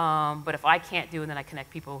 But if I can't do it, then I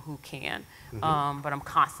connect people who can. But I'm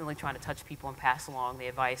constantly trying to touch people and pass along the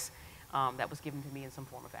advice that was given to me in some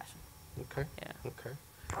form or fashion. Okay. Yeah. Okay.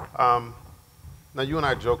 Now, you and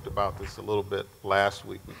I joked about this a little bit last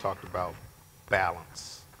week. We talked about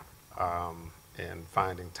balance and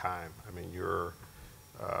finding time. I mean,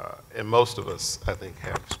 and most of us, I think,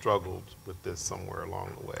 have struggled with this somewhere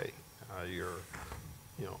along the way. You're,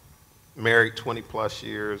 you know, married 20 plus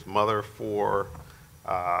years, mother of 4,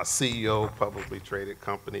 CEO of publicly traded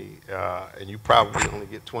company, and you probably only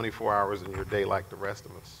get 24 hours in your day like the rest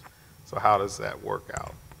of us. So how does that work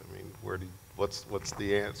out? I mean, what's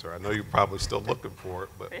the answer? I know you're probably still looking for it,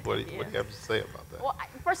 but what do you have to say about that? Well,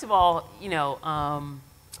 first of all, you know,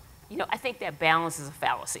 I think that balance is a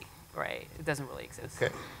fallacy, right? It doesn't really exist.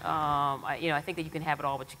 Okay. I think that you can have it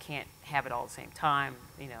all, but you can't have it all at the same time.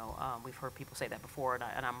 You know, we've heard people say that before,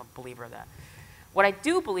 and I'm a believer of that. What I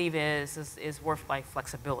do believe is work-life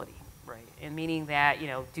flexibility, right? And meaning that, you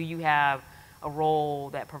know, do you have a role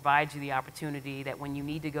that provides you the opportunity that when you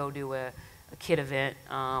need to go do a kid event,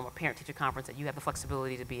 a parent-teacher conference, that you have the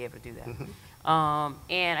flexibility to be able to do that.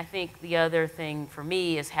 And I think the other thing for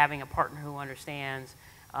me is having a partner who understands,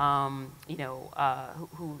 who's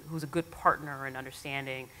a good partner in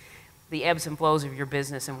understanding the ebbs and flows of your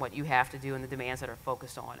business and what you have to do and the demands that are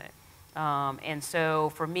focused on it. And so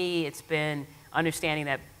for me, it's been understanding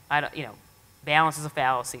that, balance is a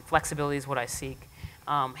fallacy. Flexibility is what I seek.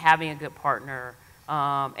 Having a good partner.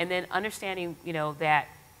 And then understanding, that,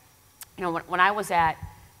 when I was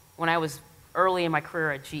early in my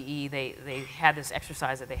career at GE, they had this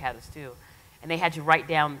exercise that they had us do. And they had you write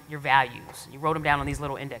down your values. You wrote them down on these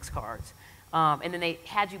little index cards. And then they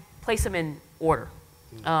had you place them in order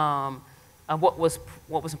of what was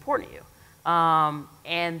important to you.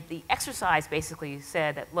 And the exercise basically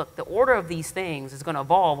said that, look, the order of these things is going to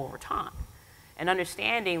evolve over time. And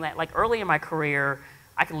understanding that, like early in my career,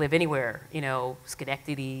 I could live anywhere,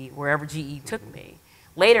 Schenectady, wherever GE took me.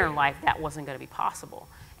 Later in life, that wasn't going to be possible.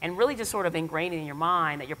 And really just sort of ingraining in your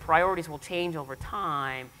mind that your priorities will change over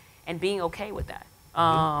time and being okay with that,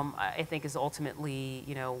 I think is ultimately,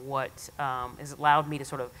 what has allowed me to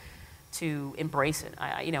sort of to embrace it.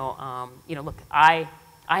 Look, I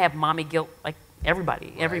have mommy guilt like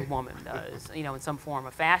everybody, every woman does, in some form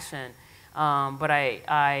or fashion. But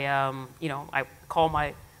I call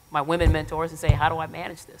my women mentors and say, how do I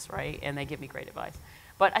manage this, right? And they give me great advice.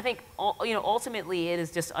 But I think, ultimately it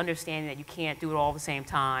is just understanding that you can't do it all at the same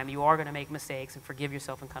time. You are going to make mistakes and forgive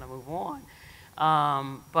yourself and kind of move on.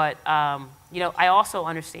 I also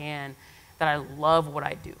understand that I love what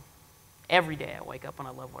I do. Every day I wake up and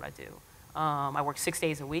I love what I do. I work 6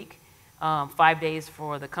 days a week, 5 days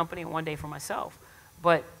for the company and 1 day for myself.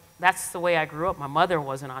 But that's the way I grew up. My mother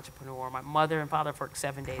was an entrepreneur. My mother and father worked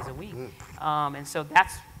 7 days a week. And so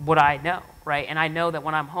that's what I know, right? And I know that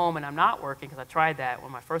when I'm home and I'm not working, because I tried that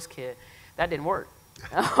with my first kid, that didn't work.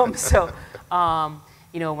 When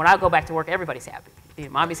I go back to work, everybody's happy.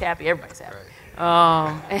 Mommy's happy, everybody's happy.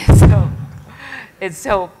 Right. And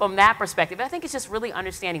so from that perspective, I think it's just really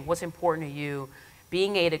understanding what's important to you,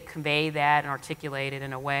 being able to convey that and articulate it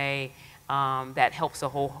in a way that helps the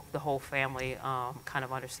whole family kind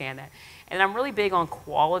of understand that. And I'm really big on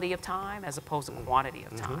quality of time as opposed to quantity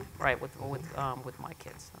of time, right, with my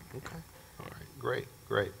kids. Okay, all right,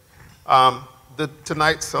 great.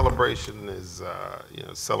 Tonight's celebration is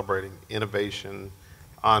celebrating innovation,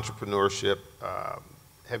 entrepreneurship.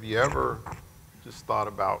 Have you ever just thought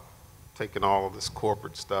about taking all of this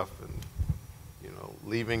corporate stuff and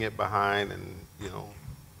leaving it behind and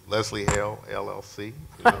Leslie Hale, LLC.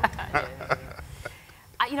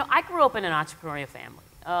 I grew up in an entrepreneurial family,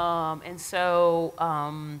 and so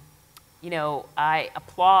I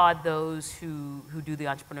applaud those who do the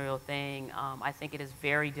entrepreneurial thing. I think it is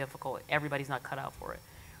very difficult. Everybody's not cut out for it.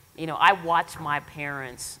 I watched my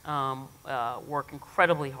parents work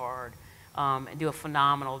incredibly hard and do a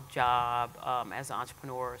phenomenal job as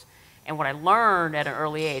entrepreneurs. And what I learned at an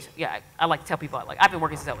early age, I like to tell people, I've been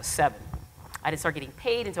working since I was 7. I didn't start getting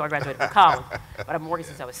paid until I graduated from college, but I've been working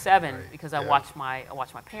since I was 7 because I watched my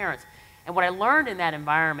parents. And what I learned in that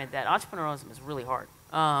environment, that entrepreneurialism is really hard,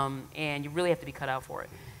 and you really have to be cut out for it.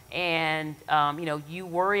 And you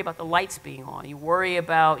worry about the lights being on, you worry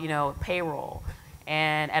about payroll.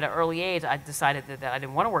 And at an early age, I decided that I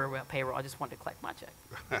didn't want to worry about payroll. I just wanted to collect my check.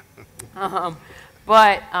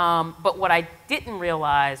 But what I didn't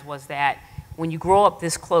realize was that when you grow up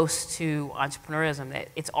this close to entrepreneurship, that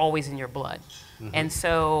it's always in your blood. And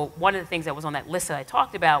so one of the things that was on that list that I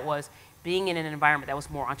talked about was being in an environment that was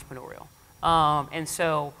more entrepreneurial. And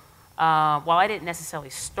so while I didn't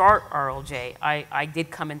necessarily start RLJ, I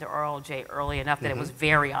did come into RLJ early enough that it was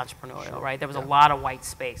very entrepreneurial, right? There was a lot of white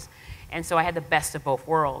space. And so I had the best of both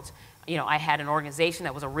worlds. You know, I had an organization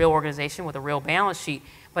that was a real organization with a real balance sheet,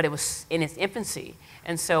 but it was in its infancy.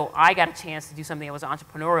 And so I got a chance to do something that was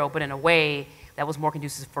entrepreneurial, but in a way that was more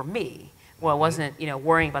conducive for me. Well, I wasn't, you know,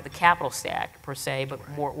 worrying about the capital stack per se, but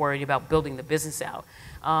more worried about building the business out.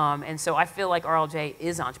 And so I feel like RLJ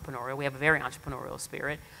is entrepreneurial. We have a very entrepreneurial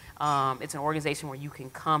spirit. It's an organization where you can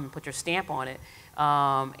come and put your stamp on it.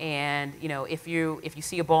 And you know, if you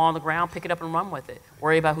see a ball on the ground, pick it up and run with it.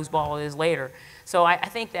 Worry about whose ball it is later. So I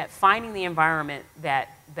think that finding the environment that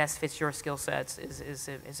best fits your skill sets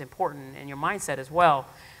is important, and your mindset as well.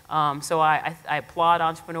 So I applaud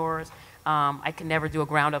entrepreneurs. I can never do a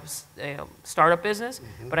ground-up startup business,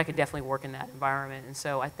 but I could definitely work in that environment. And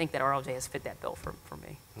so I think that RLJ has fit that bill for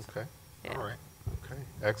me. Okay. Yeah. All right. Okay.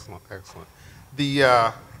 Excellent. Excellent.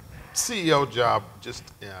 The CEO job just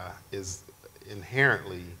is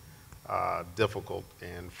inherently difficult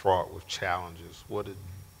and fraught with challenges. What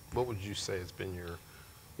would you say has been your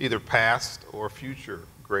either past or future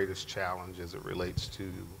greatest challenge as it relates to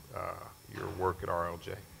your work at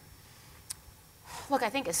RLJ? Look, I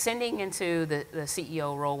think ascending into the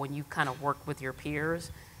CEO role when you kind of work with your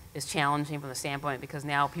peers is challenging from the standpoint because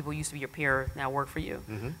now people used to be your peer now work for you.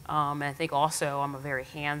 And I think also I'm a very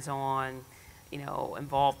hands-on, you know,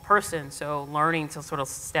 involved person, so learning to sort of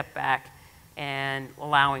step back and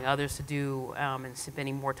allowing others to do and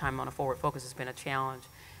spending more time on a forward focus has been a challenge.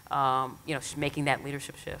 You know, making that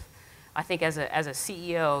leadership shift. I think as a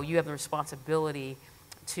CEO, you have the responsibility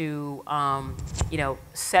to you know,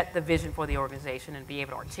 set the vision for the organization and be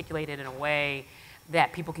able to articulate it in a way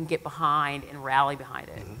that people can get behind and rally behind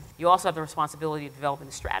it. You also have the responsibility of developing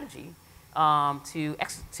a strategy to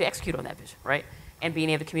execute on that vision, right? And being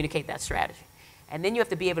able to communicate that strategy. And then you have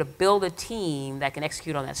to be able to build a team that can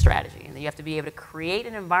execute on that strategy. And then you have to be able to create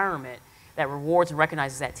an environment that rewards and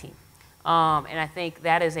recognizes that team. And I think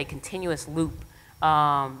that is a continuous loop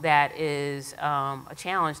that is a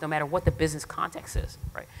challenge no matter what the business context is,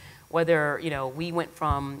 right? Whether, you know, we went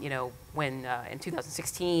from, you know, when in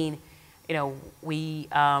 2016, you know, we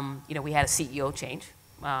had a CEO change.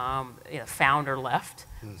 You know, founder left.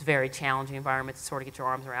 It was a very challenging environment to sort of get your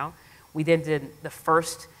arms around. We then did the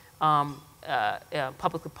first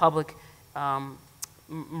public-to-public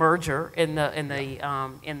merger in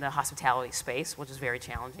the hospitality space, which is very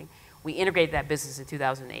challenging. We integrated that business in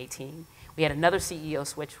 2018. We had another CEO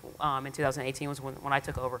switch in 2018 was when I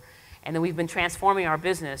took over. And then we've been transforming our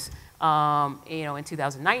business you know, in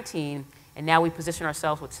 2019, and now we position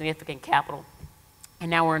ourselves with significant capital. And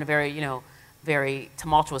now we're in a very, you know, very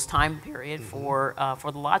tumultuous time period for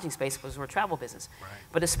the lodging space because we're a travel business. Right.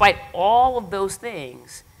 But despite all of those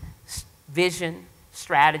things, vision,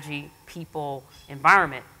 strategy, people,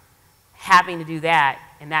 environment, having to do that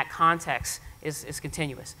in that context is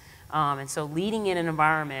continuous. And so leading in an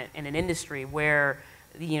environment, in an industry where,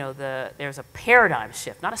 you know, there's a paradigm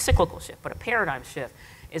shift, not a cyclical shift, but a paradigm shift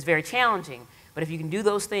is very challenging. But if you can do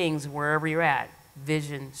those things wherever you're at,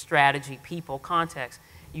 vision, strategy, people, context,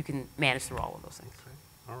 you can manage through all of those things. Okay.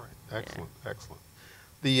 All right. Excellent. Yeah. Excellent.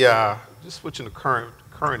 The just switching to current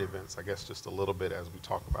events, I guess, just a little bit as we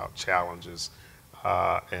talk about challenges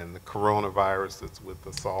and the coronavirus that's with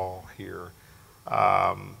us all here.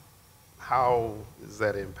 How is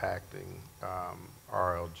that impacting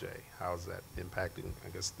RLJ? How is that impacting, I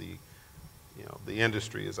guess, the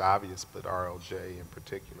industry is obvious, but RLJ in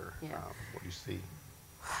particular, what do you see?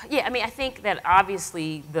 Yeah, I mean, I think that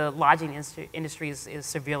obviously the lodging industry is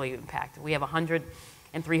severely impacted. We have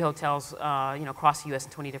 103 hotels, you know, across the U.S.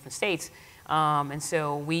 in 20 different states. And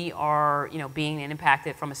so we are, you know, being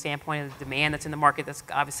impacted from a standpoint of the demand that's in the market that's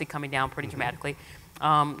obviously coming down pretty dramatically.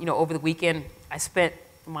 You know, over the weekend, I spent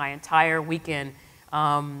my entire weekend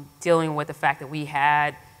dealing with the fact that we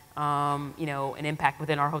had, you know, an impact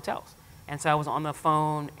within our hotels. And so I was on the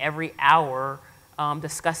phone every hour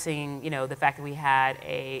discussing, you know, the fact that we had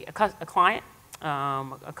a client,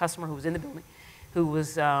 a customer who was in the building, who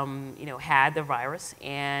was, you know, had the virus,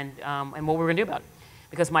 and what we were going to do about it.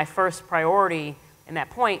 Because my first priority in that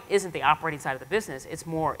point isn't the operating side of the business. It's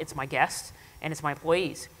my guests and it's my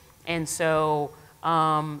employees. And so,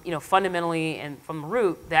 you know, fundamentally and from the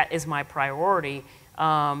root, that is my priority.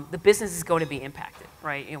 The business is going to be impacted,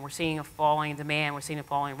 right? And we're seeing a falling demand, we're seeing a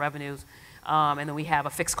falling revenues, and then we have a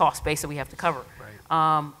fixed cost base that we have to cover.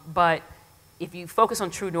 Right. But, if you focus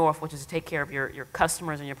on true north, which is to take care of your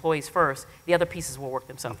customers and your employees first, the other pieces will work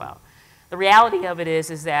themselves out. The reality of it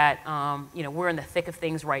is that you know, we're in the thick of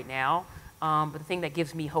things right now, but the thing that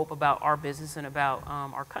gives me hope about our business and about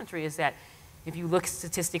our country is that if you look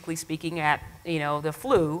statistically speaking at, you know, the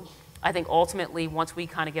flu, I think ultimately once we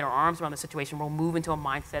kind of get our arms around the situation, we'll move into a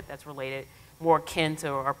mindset that's related more akin to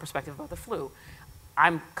our perspective about the flu.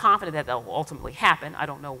 I'm confident that will ultimately happen. I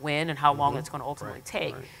don't know when and how long it's going to ultimately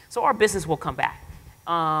take. So our business will come back.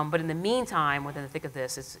 But in the meantime, within the thick of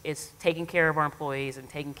this, it's taking care of our employees and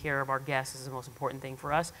taking care of our guests is the most important thing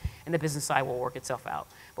for us, and the business side will work itself out.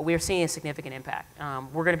 But we are seeing a significant impact.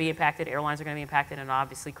 We're going to be impacted, airlines are going to be impacted, and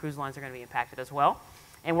obviously cruise lines are going to be impacted as well.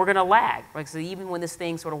 And we're going to lag, right? So even when this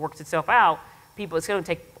thing sort of works itself out, it's going to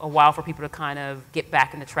take a while for people to kind of get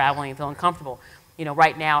back into traveling and feeling comfortable. You know,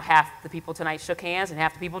 right now, half the people tonight shook hands and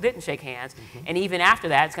half the people didn't shake hands. And even after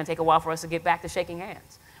that, it's going to take a while for us to get back to shaking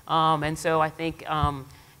hands. And so I think,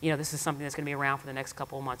 you know, this is something that's going to be around for the next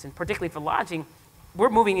couple of months. And particularly for lodging, we're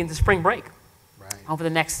moving into spring break over the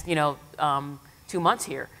next, you know, 2 months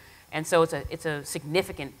here. And so it's a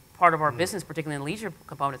significant part of our business, particularly in leisure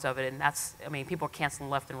components of it. And that's, I mean, people are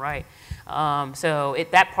canceling left and right. So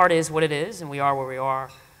that part is what it is, and we are where we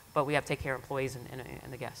are. But we have to take care of employees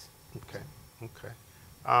and the guests. Okay, okay.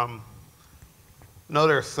 I know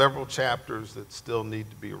there are several chapters that still need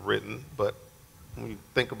to be written, but when you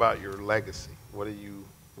think about your legacy, what do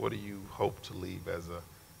you hope to leave as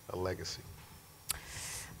a legacy?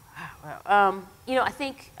 You know, I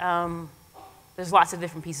think there's lots of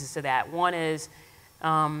different pieces to that. One is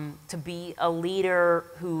to be a leader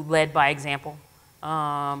who led by example. You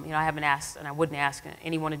know, I haven't asked, and I wouldn't ask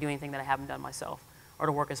anyone to do anything that I haven't done myself, or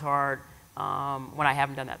to work as hard when I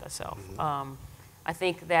haven't done that myself. I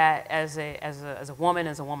think that as a woman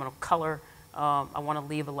of color, I want to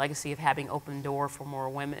leave a legacy of having opened doors for more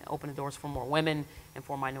women and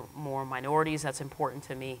for more minorities. That's important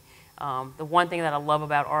to me. The one thing that I love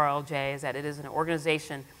about RLJ is that it is an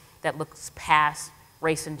organization that looks past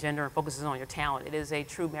race and gender and focuses on your talent. It is a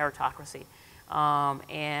true meritocracy.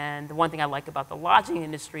 And the one thing I like about the lodging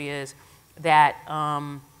industry is that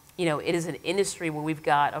you know, it is an industry where we've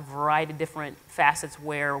got a variety of different facets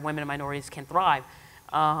where women and minorities can thrive.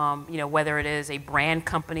 You know, whether it is a brand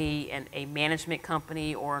company and a management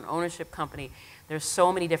company or an ownership company, there's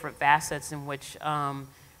so many different facets in which you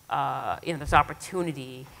know, there's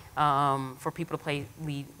opportunity for people to play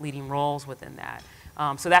leading roles within that.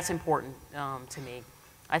 So that's important to me.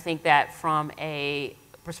 I think that from a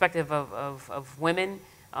perspective of women,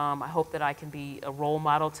 I hope that I can be a role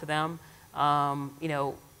model to them. You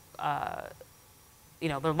know,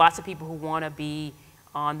 there are lots of people who want to be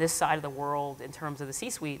on this side of the world in terms of the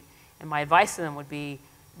C-suite, and my advice to them would be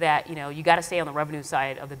that, you know, you got to stay on the revenue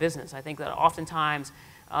side of the business. I think that oftentimes,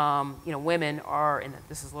 you know, women are, and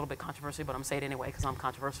this is a little bit controversial, but I'm saying it anyway because I'm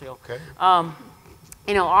controversial. Okay.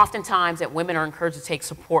 You know, oftentimes that women are encouraged to take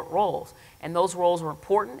support roles, and those roles are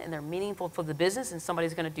important and they're meaningful for the business, and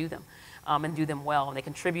somebody's going to do them and do them well, and they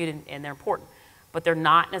contribute and they're important. But they're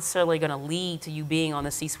not necessarily going to lead to you being on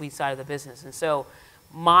the C-suite side of the business. And so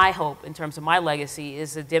my hope in terms of my legacy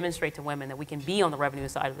is to demonstrate to women that we can be on the revenue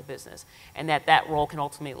side of the business, and that role can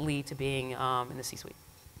ultimately lead to being in the C-suite.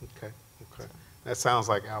 Okay, okay. That sounds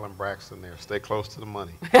like Alan Braxton there. Stay close to the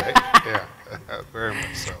money. Right? Yeah, very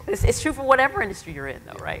much so. It's true for whatever industry you're in,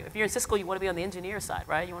 though, right? If you're in Cisco, you want to be on the engineer side,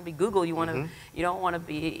 right? You want to be Google. You want to. You don't want to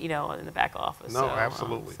be, you know, in the back office. No, so,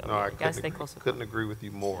 absolutely. So no, I couldn't agree with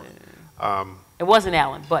you more. It wasn't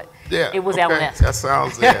Alan, but yeah, it was okay. Alan-esque. That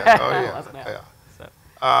sounds, yeah. Oh, yeah. It wasn't Alan, yeah.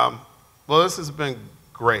 so. Well, this has been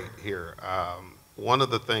great here. One of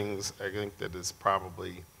the things I think that is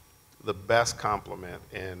probably the best compliment,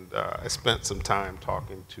 and I spent some time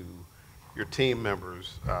talking to your team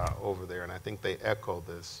members over there, and I think they echo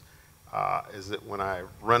this, is that when I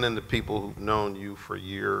run into people who've known you for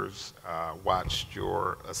years, watched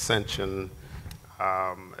your ascension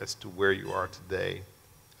as to where you are today,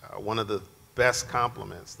 one of the best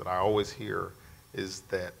compliments that I always hear is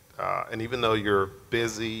that, and even though you're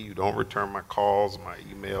busy, you don't return my calls, my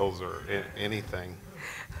emails, or anything,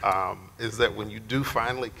 is that when you do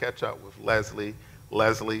finally catch up with Leslie,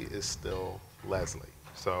 Leslie is still Leslie.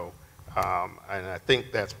 So, and I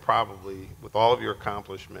think that's probably, with all of your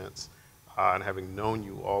accomplishments, and having known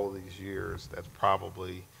you all of these years, that's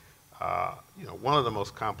probably, you know, one of the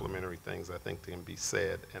most complimentary things I think can be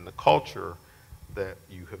said. And the culture that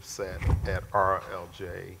you have set at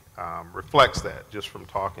RLJ reflects that, just from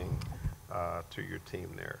talking to your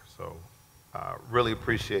team there. So, really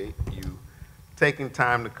appreciate you taking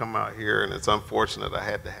time to come out here, and it's unfortunate I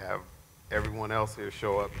had to have everyone else here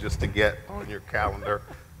show up just to get on your calendar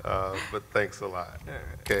But thanks a lot.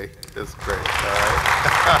 Okay, that's great. All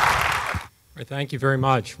right. All right, thank you very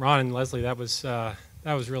much. Ron and Leslie, that was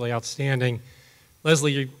really outstanding.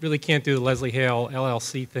 Leslie, you really can't do the Leslie Hale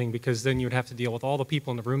LLC thing because then you would have to deal with all the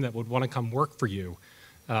people in the room that would want to come work for you.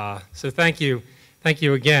 So thank you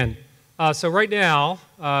again. So right now,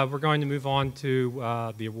 we're going to move on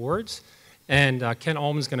to the awards, and Ken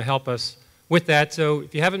Ullman's going to help us with that. So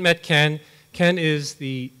if you haven't met Ken, Ken is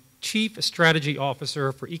the Chief Strategy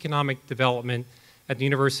Officer for Economic Development at the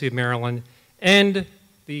University of Maryland and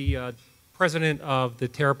the President of the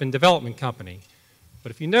Terrapin Development Company.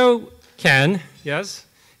 But if you know Ken, yes,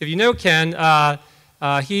 if you know Ken,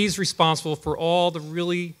 he's responsible for all the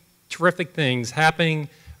really terrific things happening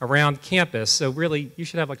around campus. So really, you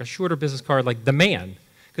should have like a shorter business card like the man,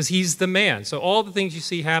 because he's the man. So all the things you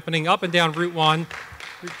see happening up and down Route 1,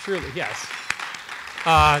 truly, yes.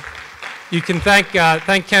 You can thank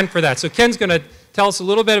Ken for that. So Ken's going to tell us a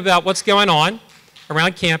little bit about what's going on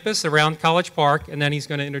around campus, around College Park, and then he's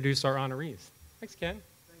going to introduce our honorees. Thanks, Ken.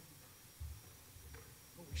 Thank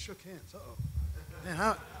you. Oh, we shook hands. Uh-oh. Man,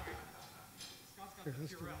 how...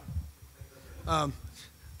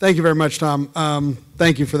 Thank you very much, Tom.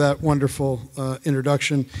 Thank you for that wonderful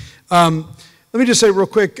introduction. Let me just say real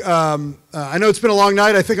quick, I know it's been a long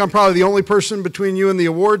night. I think I'm probably the only person between you and the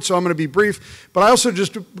award, so I'm going to be brief. But I also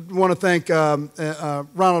just want to thank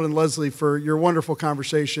Ronald and Leslie for your wonderful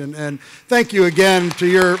conversation. And thank you again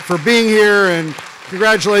for being here, and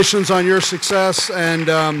congratulations on your success.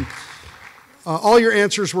 And all your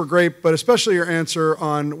answers were great, but especially your answer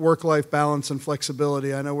on work-life balance and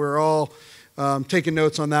flexibility. I know we're all taking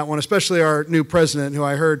notes on that one, especially our new president, who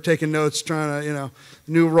I heard taking notes, trying to,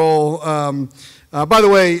 new role. By the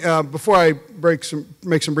way, before I make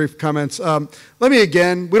some brief comments, let me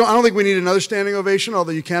again, I don't think we need another standing ovation,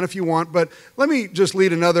 although you can if you want, but let me just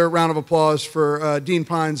lead another round of applause for Dean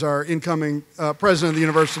Pines, our incoming president of the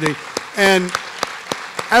university. And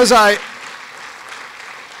as I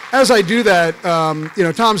do that,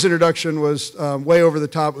 Tom's introduction was way over the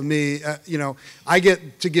top of me. I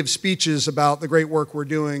get to give speeches about the great work we're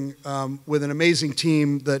doing with an amazing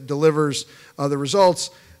team that delivers the results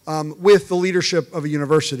with the leadership of a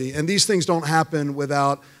university. And these things don't happen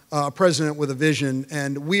without a president with a vision.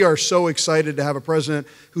 And we are so excited to have a president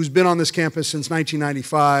who's been on this campus since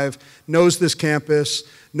 1995, knows this campus,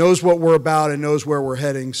 knows what we're about, and knows where we're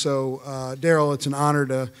heading. So, Daryl, it's an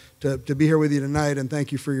honor to be here with you tonight, and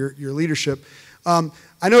thank you for your leadership.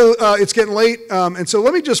 I know it's getting late, and so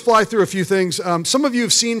let me just fly through a few things. Some of you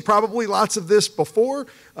have seen probably lots of this before.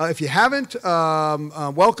 If you haven't,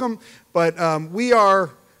 welcome. But we are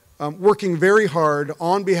working very hard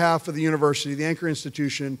on behalf of the university, the anchor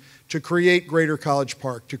institution, to create greater College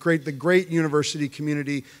Park, to create the great university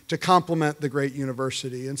community to complement the great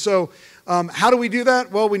university. And so how do we do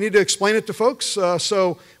that? Well, we need to explain it to folks.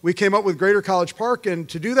 So we came up with Greater College Park, and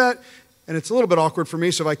to do that, and it's a little bit awkward for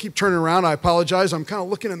me, so if I keep turning around, I apologize. I'm kind of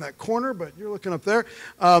looking in that corner, but you're looking up there.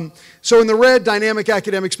 So in the red, dynamic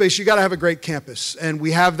academic space, you got to have a great campus, and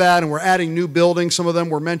we have that, and we're adding new buildings. Some of them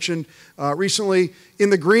were mentioned recently. In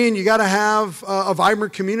the green, you got to have a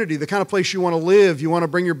vibrant community, the kind of place you want to live, you want to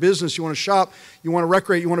bring your business, you want to shop, you want to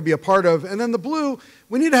recreate, you want to be a part of. And then the blue,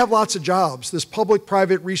 we need to have lots of jobs, this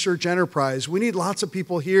public-private research enterprise. We need lots of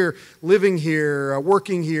people here, living here,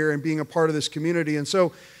 working here, and being a part of this community. And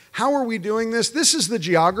so how are we doing this? This is the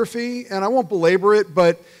geography, and I won't belabor it,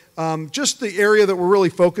 but just the area that we're really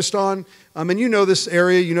focused on. And you know this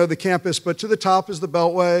area, you know the campus, but to the top is the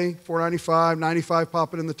Beltway, 495, 95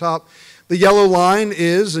 popping in the top. The yellow line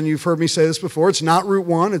is, and you've heard me say this before, it's not Route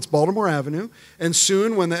 1, it's Baltimore Avenue. And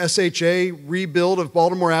soon, when the SHA rebuild of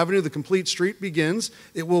Baltimore Avenue, the complete street begins,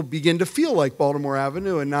 it will begin to feel like Baltimore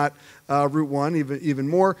Avenue and not Route 1 even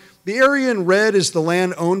more. The area in red is the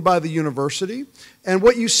land owned by the university. And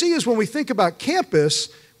what you see is when we think about campus,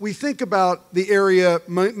 we think about the area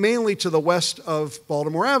mainly to the west of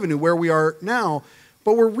Baltimore Avenue, where we are now.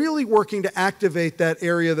 But we're really working to activate that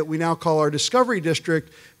area that we now call our Discovery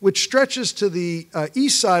District, which stretches to the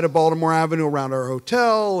east side of Baltimore Avenue around our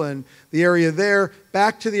hotel and the area there,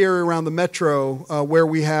 back to the area around the Metro where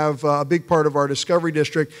we have a big part of our Discovery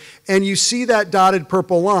District. And you see that dotted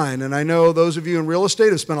purple line. And I know those of you in real estate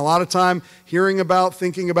have spent a lot of time hearing about,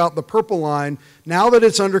 thinking about the purple line. Now that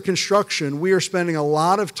it's under construction, we are spending a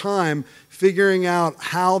lot of time figuring out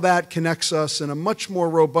how that connects us in a much more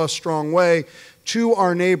robust, strong way to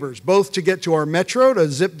our neighbors, both to get to our metro, to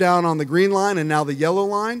zip down on the green line and now the yellow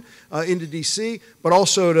line into DC, but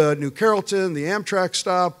also to New Carrollton, the Amtrak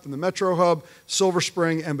stop, and the Metro Hub, Silver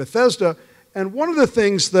Spring, and Bethesda. And one of the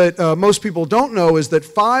things that most people don't know is that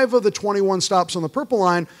 5 of the 21 stops on the Purple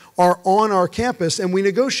Line are on our campus, and we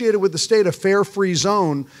negotiated with the state a fare-free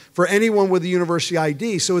zone for anyone with a university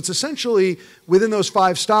ID. So it's essentially, within those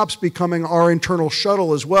 5 stops, becoming our internal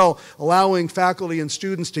shuttle as well, allowing faculty and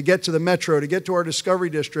students to get to the metro, to get to our Discovery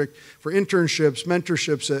District for internships,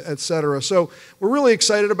 mentorships, et cetera. So we're really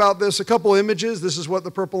excited about this. A couple images. This is what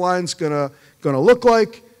the Purple Line's gonna look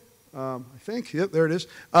like. I think, yep, there it is.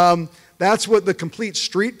 That's what the Complete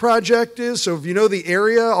Street project is. So if you know the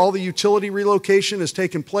area, all the utility relocation has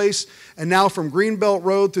taken place. And now from Greenbelt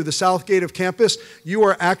Road through the south gate of campus, you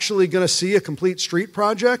are actually going to see a complete street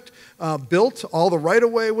project built. All the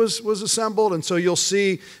right-of-way was assembled. And so you'll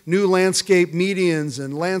see new landscape medians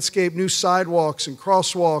and landscape new sidewalks and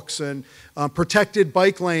crosswalks and protected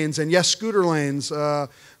bike lanes and, yes, scooter lanes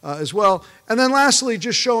as well. And then lastly,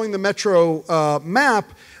 just showing the metro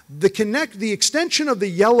map, the extension of the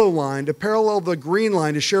yellow line to parallel the green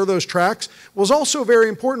line to share those tracks was also very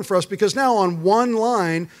important for us, because now on one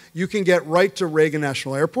line you can get right to Reagan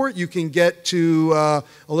National Airport, you can get to a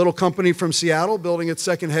little company from Seattle building its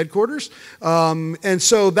second headquarters, and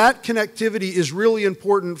so that connectivity is really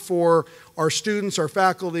important for our students, our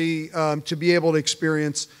faculty, to be able to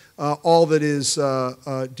experience all that is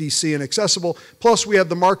DC and accessible. Plus, we have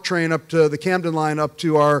the MARC train up to the Camden line up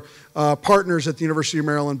to our partners at the University of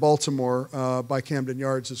Maryland, Baltimore by Camden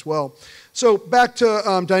Yards as well. So back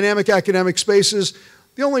to dynamic academic spaces.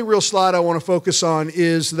 The only real slide I want to focus on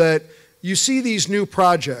is that you see these new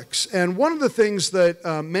projects. And one of the things that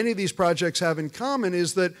many of these projects have in common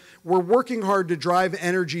is that we're working hard to drive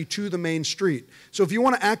energy to the main street. So if you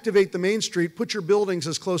want to activate the main street, put your buildings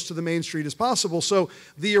as close to the main street as possible. So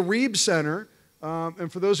the Arib Center,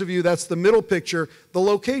 and for those of you, that's the middle picture, the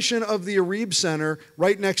location of the Arib Center,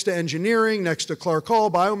 right next to engineering, next to Clark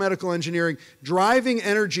Hall, biomedical engineering, driving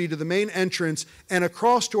energy to the main entrance and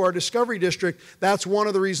across to our Discovery District. That's one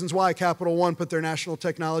of the reasons why Capital One put their National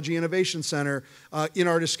Technology Innovation Center in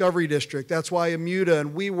our Discovery District. That's why Immuta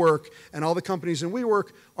and WeWork and all the companies in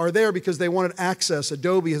WeWork are there, because they wanted access.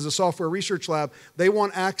 Adobe has a software research lab. They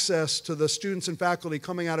want access to the students and faculty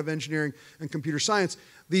coming out of engineering and computer science.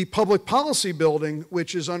 The Public Policy Building,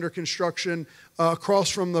 which is under construction across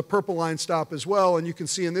from the Purple Line stop as well, and you can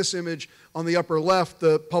see in this image on the upper left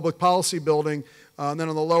the Public Policy Building, and then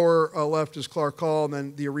on the lower left is Clark Hall, and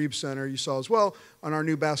then the Arib Center you saw as well, on our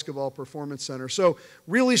new Basketball Performance Center. So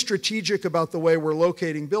really strategic about the way we're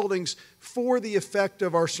locating buildings for the effect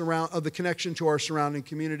of the connection to our surrounding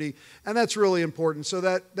community, and that's really important. So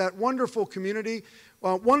that wonderful community.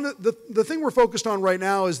 The thing we're focused on right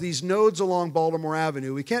now is these nodes along Baltimore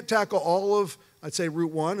Avenue. We can't tackle all of, I'd say,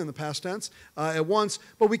 Route 1 in the past tense at once,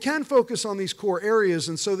 but we can focus on these core areas.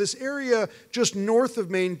 And so this area just north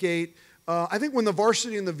of Main Gate, I think when the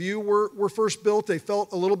Varsity and the View were first built, they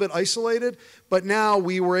felt a little bit isolated, but now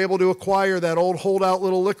we were able to acquire that old holdout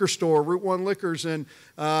little liquor store, Route 1 Liquors, and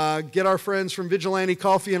get our friends from Vigilante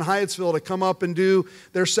Coffee in Hyattsville to come up and do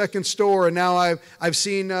their second store. And now I've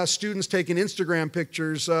seen students taking Instagram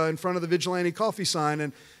pictures in front of the Vigilante Coffee sign,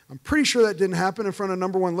 and I'm pretty sure that didn't happen in front of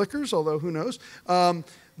Number 1 Liquors, although who knows.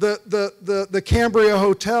 The Cambria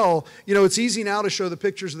Hotel, you know, it's easy now to show the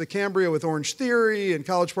pictures of the Cambria with Orange Theory and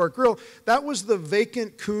College Park Grill. That was the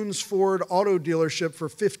vacant Coons Ford auto dealership for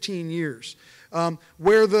 15 years.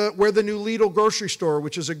 Where the new Lidl grocery store,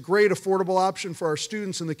 which is a great affordable option for our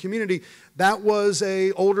students in the community, that was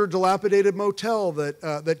a older dilapidated motel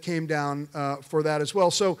that came down for that as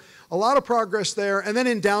well. So a lot of progress there. And then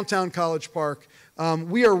in downtown College Park,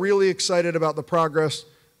 we are really excited about the progress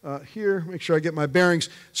here. Make sure I get my bearings.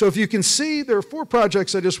 So if you can see, there are 4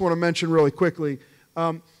 projects I just want to mention really quickly.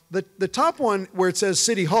 The top one where it says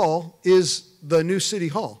City Hall is the new City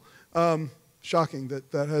Hall. Shocking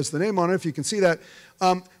that has the name on it, if you can see that.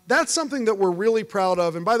 That's something that we're really proud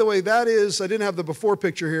of. And by the way, that is, I didn't have the before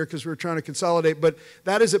picture here because we were trying to consolidate, but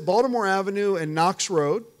that is at Baltimore Avenue and Knox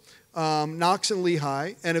Road, Knox and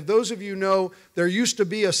Lehigh. And if those of you know, there used to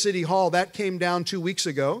be a City Hall. That came down 2 weeks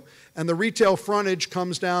ago. And the retail frontage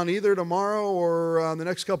comes down either tomorrow or the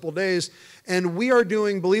next couple of days. And we are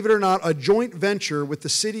doing, believe it or not, a joint venture with the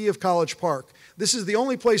city of College Park. This is the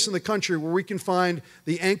only place in the country where we can find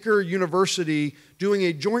the Anchor University doing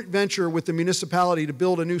a joint venture with the municipality to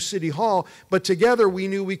build a new city hall. But together we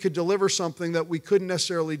knew we could deliver something that we couldn't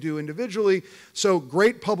necessarily do individually. So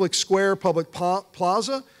great public square, public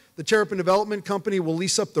plaza. The Terrapin Development Company will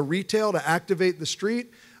lease up the retail to activate the street.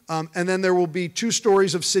 And then there will be 2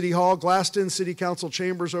 stories of City Hall, glassed-in City Council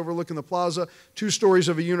chambers overlooking the plaza, 2 stories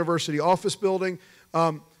of a university office building.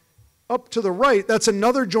 Up to the right, that's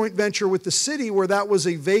another joint venture with the city where that was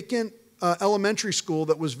a vacant elementary school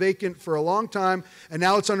that was vacant for a long time, and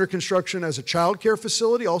now it's under construction as a child care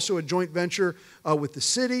facility, also a joint venture with the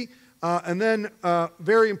city. And then,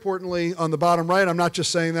 very importantly, on the bottom right, I'm not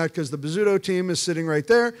just saying that because the Bizzuto team is sitting right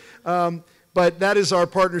there, but that is our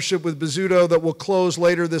partnership with Bizzuto that will close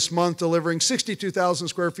later this month, delivering 62,000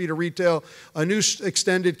 square feet of retail, a new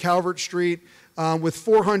extended Calvert Street with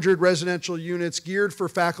 400 residential units geared for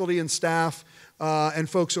faculty and staff and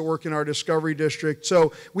folks that work in our Discovery District.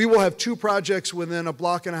 So we will have 2 projects within a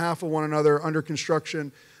block and a half of one another under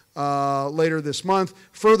construction later this month.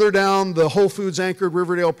 Further down, the Whole Foods anchored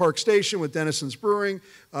Riverdale Park Station with Dennison's Brewing,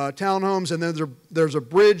 townhomes, and then there's a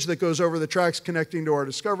bridge that goes over the tracks connecting to our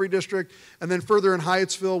Discovery District. And then further in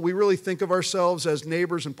Hyattsville, we really think of ourselves as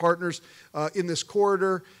neighbors and partners in this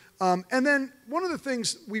corridor. And then one of the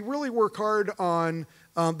things, we really work hard on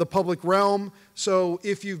the public realm. So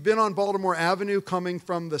if you've been on Baltimore Avenue coming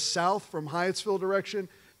from the south, from Hyattsville direction,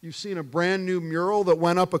 you've seen a brand new mural that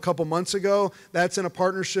went up a couple months ago. That's in a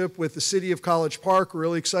partnership with the City of College Park. We're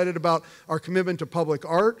really excited about our commitment to public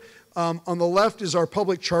art. On the left is our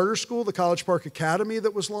public charter school, the College Park Academy,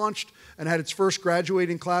 that was launched and had its first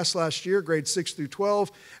graduating class last year, grades 6 through 12.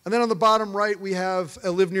 And then on the bottom right, we have a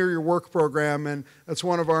Live Near Your Work program, and that's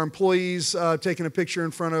one of our employees taking a picture in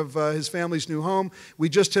front of his family's new home. We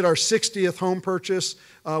just hit our 60th home purchase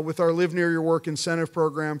with our Live Near Your Work incentive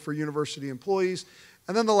program for university employees.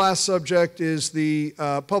 And then the last subject is the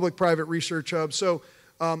public-private research hub. So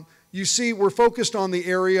you see we're focused on the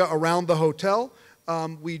area around the hotel. Our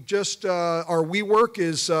WeWork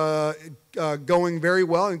is going very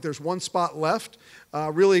well. I think there's 1 spot left.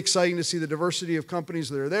 Really exciting to see the diversity of companies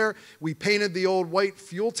that are there. We painted the old white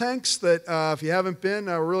fuel tanks that, if you haven't been,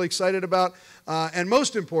 we're really excited about. And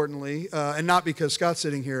most importantly, and not because Scott's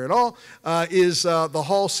sitting here at all, is the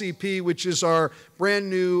Hall CP, which is our brand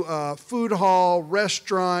new food hall,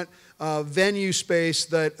 restaurant, venue space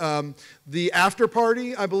that the after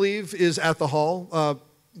party, I believe, is at the hall.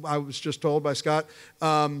 I was just told by Scott.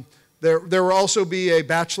 There will also be a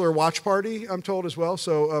bachelor watch party, I'm told, as well.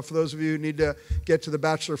 So for those of you who need to get to the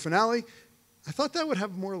bachelor finale, I thought that would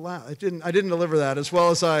have more loud. I didn't deliver that as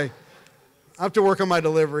well as I have to work on my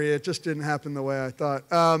delivery. It just didn't happen the way I thought.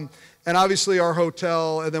 And obviously our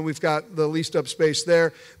hotel, and then we've got the leased up space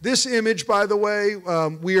there. This image, by the way,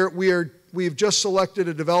 we've just selected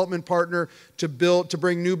a development partner to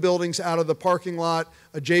bring new buildings out of the parking lot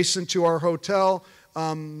adjacent to our hotel.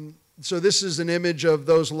 So this is an image of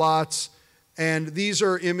those lots, and these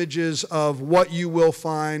are images of what you will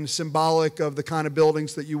find, symbolic of the kind of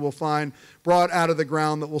buildings that you will find brought out of the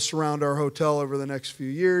ground that will surround our hotel over the next few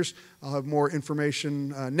years. I'll have more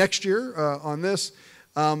information next year on this.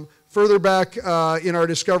 Further back in our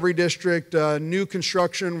Discovery District, new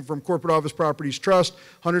construction from Corporate Office Properties Trust,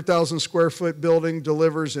 100,000 square foot building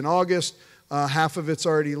delivers in August. Half of it's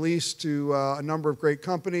already leased to a number of great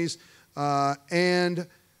companies. And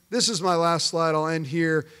this is my last slide. I'll end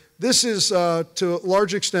here. This is, to a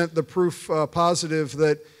large extent, the proof positive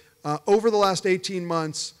that over the last 18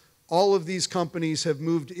 months, all of these companies have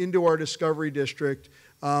moved into our Discovery District,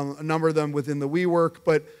 a number of them within the WeWork,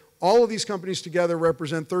 but all of these companies together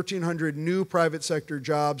represent 1,300 new private sector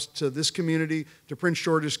jobs to this community, to Prince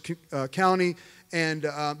George's County. And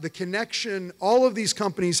the connection, all of these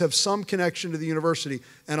companies have some connection to the university,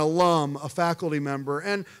 an alum, a faculty member,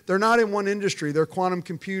 and they're not in one industry. They're quantum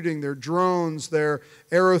computing, they're drones, they're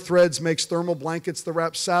AeroThreads makes thermal blankets that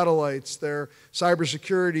wrap satellites, they're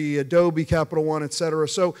cybersecurity, Adobe, Capital One, et cetera.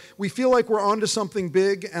 So we feel like we're onto something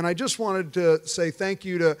big, and I just wanted to say thank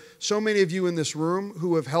you to so many of you in this room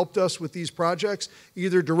who have helped us with these projects,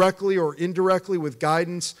 either directly or indirectly with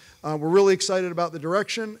guidance. We're really excited about the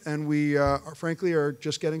direction, and we frankly are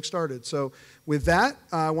just getting started. So with that,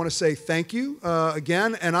 I want to say thank you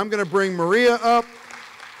again, and I'm going to bring Maria up,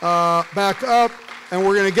 back up, and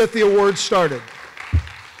we're going to get the awards started.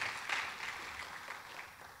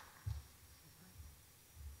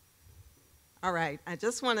 All right, I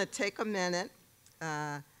just want to take a minute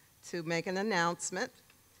to make an announcement.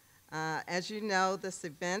 As you know, this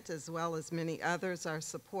event, as well as many others, are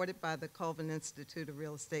supported by the Colvin Institute of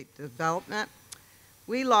Real Estate Development.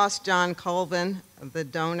 We lost John Colvin, the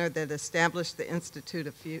donor that established the Institute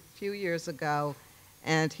a few years ago,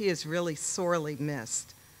 and he is really sorely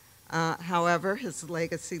missed. However, his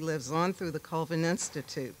legacy lives on through the Colvin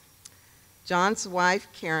Institute. John's wife,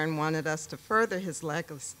 Karen, wanted us to further his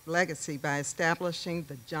legacy by establishing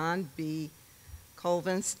the John B.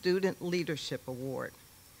 Colvin Student Leadership Award.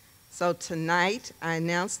 So tonight, I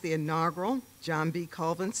announce the inaugural John B.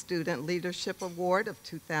 Colvin Student Leadership Award of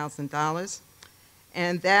 $2,000.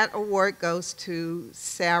 And that award goes to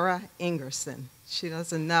Sarah Ingerson. She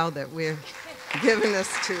doesn't know that we're giving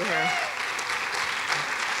this to her.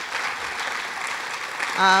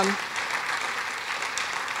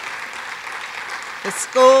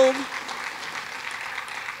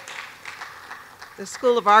 The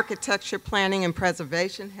School of Architecture, Planning, and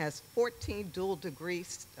Preservation has 14 dual degree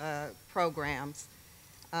programs.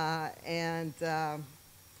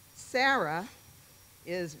 Sarah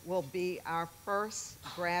will be our first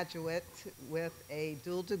graduate with a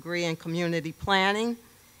dual degree in community planning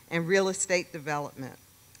and real estate development.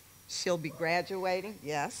 She'll be graduating,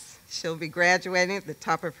 yes, she'll be graduating at the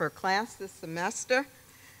top of her class this semester.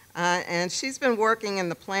 And she's been working in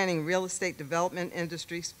the planning real estate development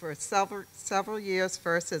industries for several years,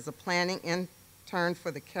 first as a planning intern for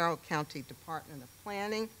the Carroll County Department of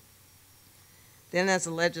Planning, then as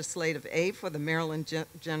a legislative aide for the Maryland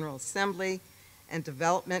General Assembly, and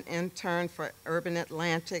development intern for Urban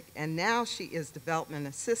Atlantic, and now she is development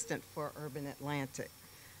assistant for Urban Atlantic.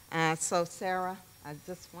 So Sarah, I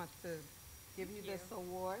just want to give you this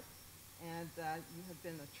award, and you have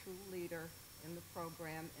been a true leader in the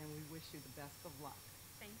program, and we wish you the best of luck.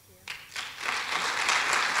 Thank you.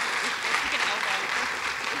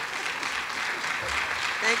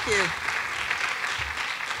 Thank you.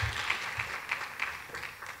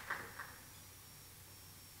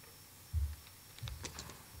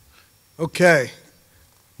 Okay,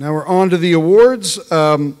 now we're on to the awards.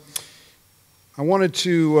 I wanted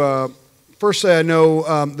to first say I know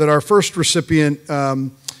that our first recipient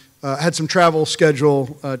had some travel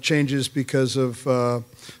schedule changes because of the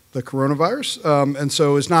coronavirus, and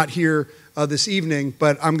so is not here this evening,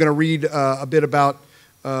 but I'm going to read a bit about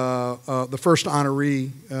the first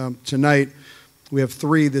honoree tonight. We have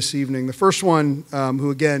three this evening. The first one,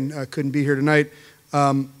 who again couldn't be here tonight,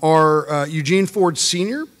 are Eugene Ford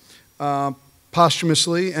Sr.,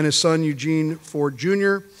 posthumously, and his son Eugene Ford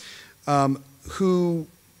Jr., who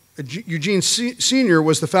Eugene Sr.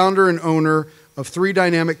 was the founder and owner of three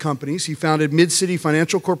dynamic companies. He founded Mid-City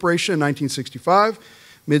Financial Corporation in 1965.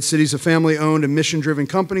 Mid-City is a family-owned and mission-driven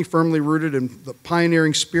company firmly rooted in the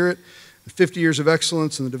pioneering spirit, 50 years of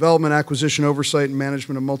excellence in the development, acquisition, oversight, and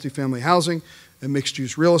management of multifamily housing and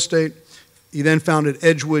mixed-use real estate. He then founded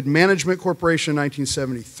Edgewood Management Corporation in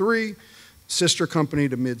 1973, sister company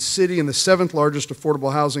to Mid-City, and the seventh largest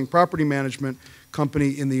affordable housing property management company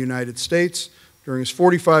in the United States. During his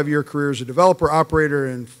 45-year career as a developer, operator,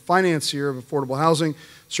 and financier of affordable housing,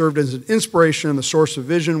 served as an inspiration and the source of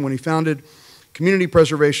vision when he founded Community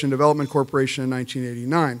Preservation Development Corporation in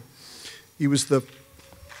 1989. He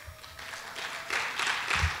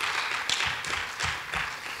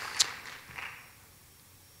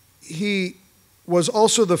was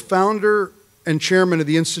also the founder and chairman of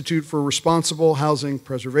the Institute for Responsible Housing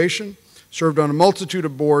Preservation, served on a multitude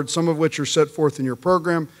of boards, some of which are set forth in your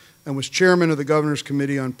program, and was chairman of the Governor's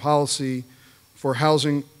Committee on Policy for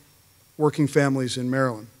Housing Working Families in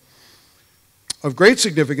Maryland. Of great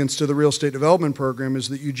significance to the real estate development program is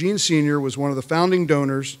that Eugene Sr. was one of the founding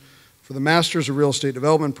donors for the Masters of Real Estate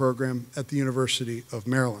Development program at the University of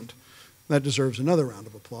Maryland. That deserves another round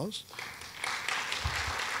of applause.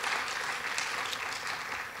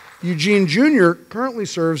 Eugene Jr. currently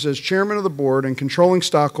serves as chairman of the board and controlling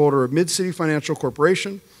stockholder of Mid-City Financial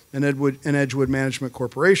Corporation and Edgewood Management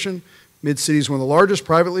Corporation. Mid-City is one of the largest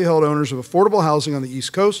privately held owners of affordable housing on the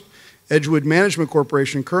East Coast. Edgewood Management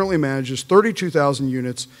Corporation currently manages 32,000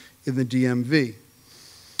 units in the DMV.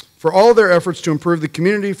 For all their efforts to improve the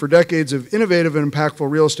community, for decades of innovative and impactful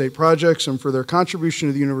real estate projects, and for their contribution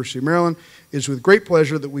to the University of Maryland, it is with great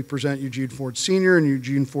pleasure that we present Eugene Ford Sr. and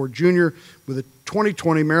Eugene Ford Jr. with a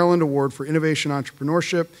 2020 Maryland Award for Innovation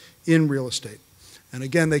Entrepreneurship in Real Estate. And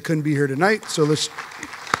again, they couldn't be here tonight, so let's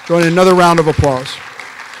join in another round of applause.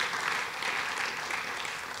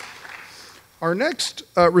 Our next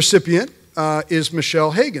recipient is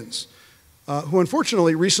Michelle Hagans, who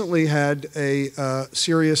unfortunately recently had a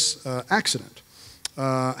serious accident.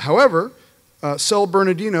 However, Sel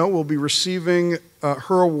Bernardino will be receiving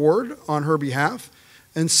her award on her behalf.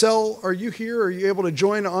 And Sel, are you here? Are you able to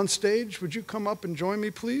join on stage? Would you come up and join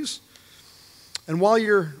me, please? And while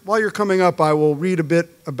you're coming up, I will read a bit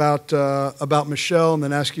about Michelle and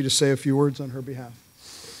then ask you to say a few words on her behalf.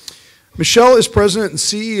 Michelle is president and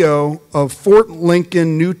CEO of Fort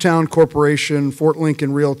Lincoln Newtown Corporation, Fort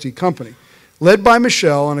Lincoln Realty Company. Led by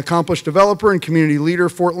Michelle, an accomplished developer and community leader,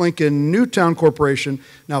 Fort Lincoln Newtown Corporation,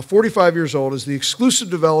 now 45 years old, is the exclusive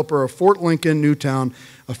developer of Fort Lincoln Newtown,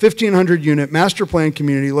 a 1,500-unit master plan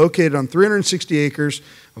community located on 360 acres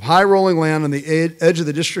of high rolling land on the edge of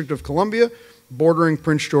the District of Columbia, bordering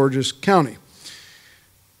Prince George's County.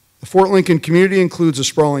 The Fort Lincoln community includes a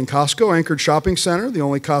sprawling Costco-anchored shopping center, the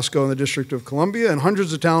only Costco in the District of Columbia, and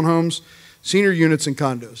hundreds of townhomes, senior units, and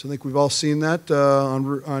condos. I think we've all seen that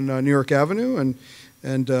on New York Avenue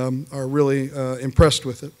and are really impressed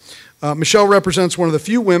with it. Michelle represents one of the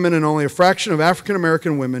few women and only a fraction of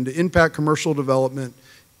African-American women to impact commercial development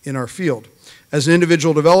in our field. As an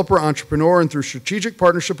individual developer, entrepreneur, and through strategic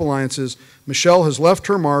partnership alliances, Michelle has left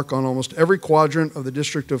her mark on almost every quadrant of the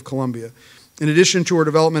District of Columbia. In addition to her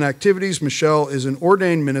development activities, Michelle is an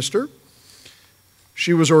ordained minister.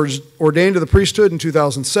 She was ordained to the priesthood in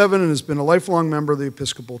 2007 and has been a lifelong member of the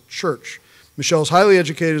Episcopal Church. Michelle is highly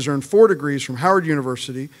educated, has earned 4 degrees from Howard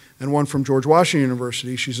University and 1 from George Washington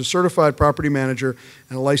University. She's a certified property manager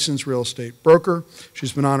and a licensed real estate broker.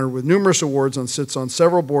 She's been honored with numerous awards and sits on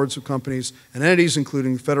several boards of companies and entities,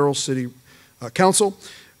 including the Federal City Council.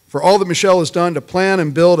 For all that Michelle has done to plan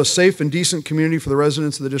and build a safe and decent community for the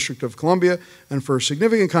residents of the District of Columbia and for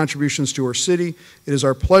significant contributions to our city, it is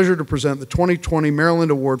our pleasure to present the 2020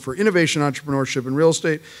 Maryland Award for Innovation, Entrepreneurship, and Real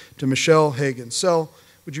Estate to Michelle Hagen-Sell.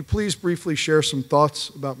 Would you please briefly share some thoughts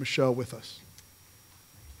about Michelle with us?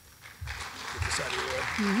 Get this out of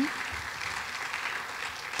your way.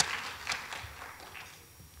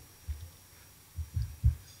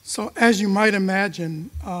 So as you might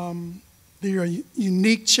imagine, there are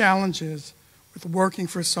unique challenges with working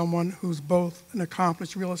for someone who's both an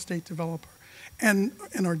accomplished real estate developer and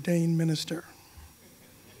an ordained minister.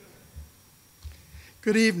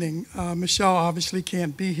 Good evening. Michelle obviously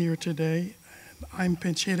can't be here today. I'm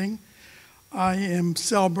pinch hitting. I am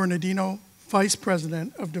Sal Bernardino, Vice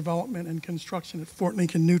President of Development and Construction at Fort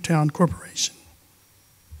Lincoln Newtown Corporation.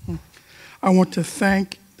 I want to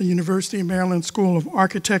thank the University of Maryland School of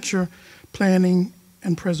Architecture, Planning,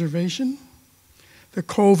 and Preservation, the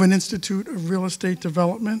Colvin Institute of Real Estate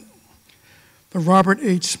Development, the Robert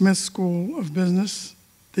H. Smith School of Business,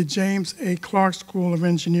 the James A. Clark School of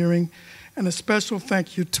Engineering, and a special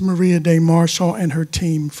thank you to Maria Day Marshall and her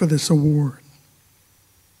team for this award.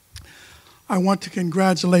 I want to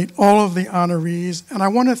congratulate all of the honorees, and I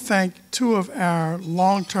want to thank 2 of our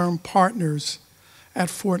long-term partners at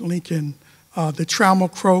Fort Lincoln, the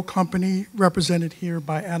Trammell Crow Company, represented here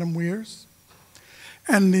by Adam Weirs,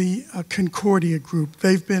 and the Concordia Group.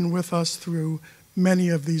 They've been with us through many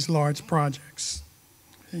of these large projects.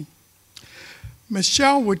 Okay.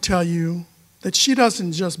 Michelle would tell you that she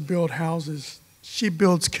doesn't just build houses, she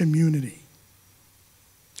builds community.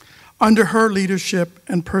 Under her leadership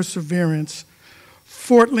and perseverance,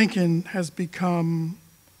 Fort Lincoln has become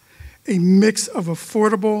a mix of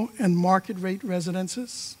affordable and market rate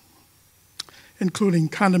residences, including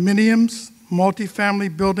condominiums,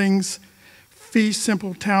 multifamily buildings, fee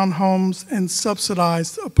simple townhomes, and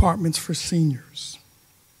subsidized apartments for seniors.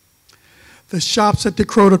 The shops at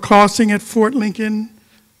Dakota Crossing at Fort Lincoln,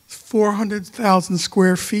 400,000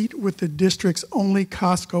 square feet with the district's only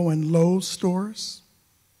Costco and Lowe's stores.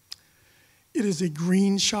 It is a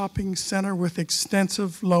green shopping center with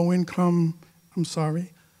extensive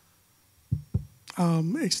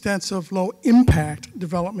extensive low-impact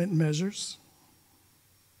development measures.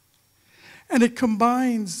 And it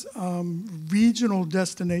combines regional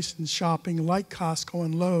destination shopping like Costco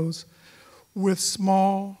and Lowe's with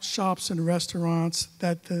small shops and restaurants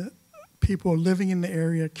that the people living in the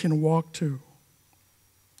area can walk to.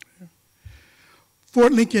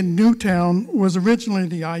 Fort Lincoln Newtown was originally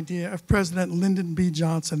the idea of President Lyndon B.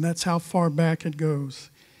 Johnson. That's how far back it goes.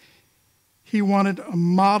 He wanted a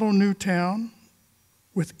model Newtown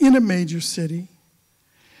within a major city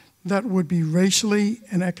that would be racially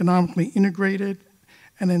and economically integrated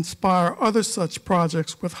and inspire other such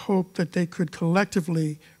projects with hope that they could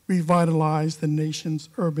collectively revitalize the nation's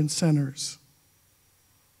urban centers.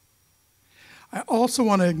 I also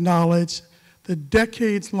want to acknowledge the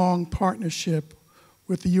decades-long partnership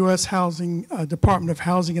with the U.S. Department of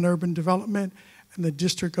Housing and Urban Development and the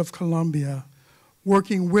District of Columbia.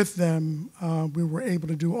 Working with them, we were able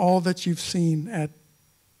to do all that you've seen at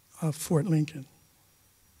Fort Lincoln.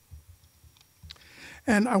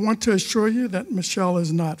 And I want to assure you that Michelle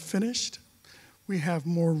is not finished. We have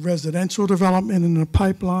more residential development in the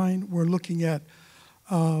pipeline. We're looking at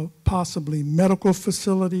possibly medical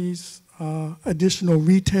facilities, additional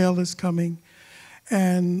retail is coming,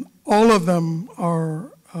 and all of them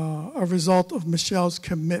are a result of Michelle's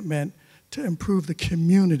commitment to improve the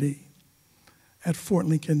community at Fort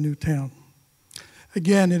Lincoln Newtown.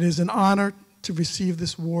 Again, it is an honor to receive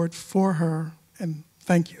this award for her, and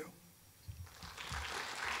thank you.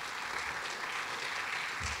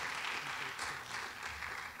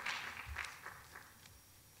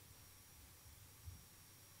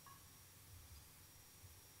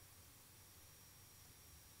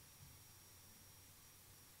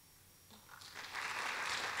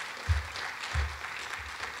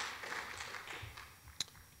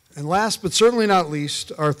 And last but certainly not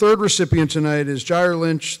least, our third recipient tonight is Jair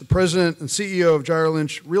Lynch, the president and CEO of Jair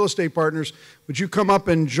Lynch Real Estate Partners. Would you come up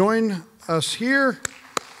and join us here?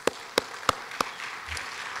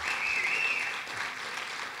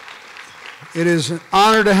 It is an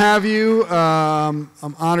honor to have you. I'm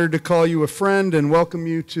honored to call you a friend and welcome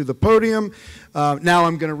you to the podium. Now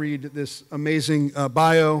I'm going to read this amazing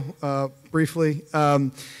bio briefly.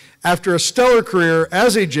 After a stellar career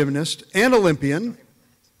as a gymnast and Olympian,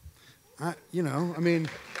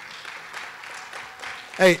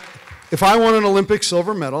 hey, if I won an Olympic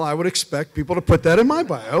silver medal, I would expect people to put that in my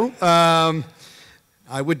bio.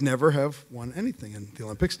 I would never have won anything in the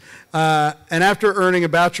Olympics. And after earning a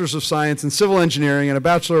Bachelor's of Science in Civil Engineering and a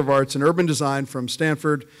Bachelor of Arts in Urban Design from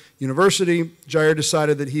Stanford University, Jair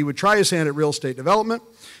decided that he would try his hand at real estate development.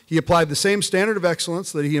 He applied the same standard of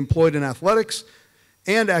excellence that he employed in athletics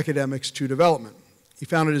and academics to development. He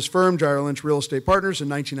founded his firm, Jair Lynch Real Estate Partners, in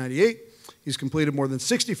 1998. He's completed more than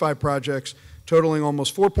 65 projects, totaling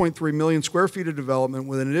almost 4.3 million square feet of development,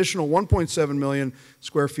 with an additional 1.7 million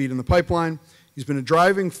square feet in the pipeline. He's been a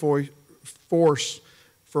driving force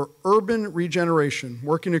for urban regeneration,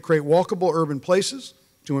 working to create walkable urban places,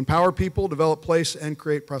 to empower people, develop place, and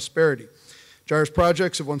create prosperity. Jair's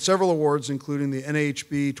projects have won several awards, including the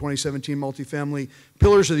NAHB 2017 Multifamily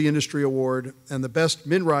Pillars of the Industry Award and the Best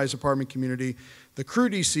Mid-Rise Apartment Community, the Crew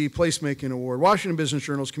DC Placemaking Award, Washington Business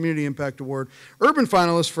Journal's Community Impact Award, Urban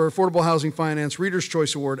Finalist for Affordable Housing Finance, Reader's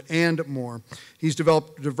Choice Award, and more. He's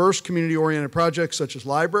developed diverse community-oriented projects such as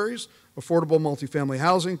libraries, affordable multifamily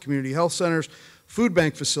housing, community health centers, food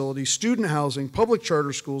bank facilities, student housing, public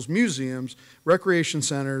charter schools, museums, recreation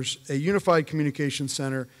centers, a unified communication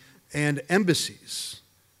center, and embassies.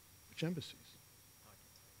 Which embassies?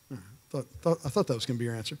 I thought that was going to be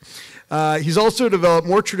your answer. He's also developed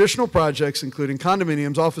more traditional projects, including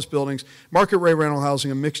condominiums, office buildings, market rate rental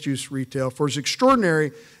housing, and mixed-use retail, for his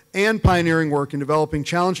extraordinary and pioneering work in developing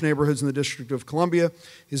challenged neighborhoods in the District of Columbia,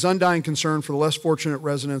 his undying concern for the less fortunate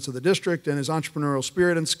residents of the district, and his entrepreneurial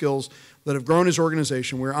spirit and skills that have grown his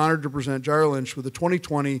organization. We're honored to present Jair Lynch with the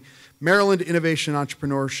 2020 Maryland Innovation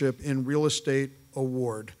Entrepreneurship in Real Estate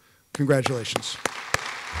Award. Congratulations.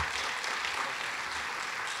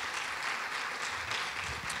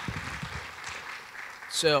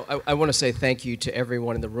 So I want to say thank you to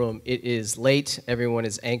everyone in the room. It is late, everyone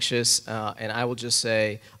is anxious, and I will just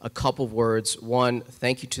say a couple of words. One,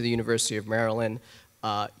 thank you to the University of Maryland.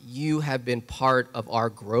 You have been part of our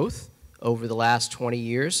growth over the last 20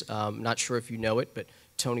 years. Not sure if you know it, but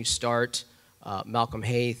Tony Start, Malcolm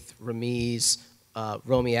Haith, Ramiz,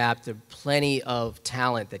 Romy Apter, plenty of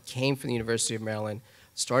talent that came from the University of Maryland,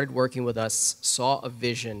 started working with us, saw a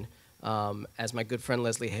vision. As my good friend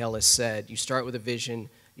Leslie Hale has said, you start with a vision,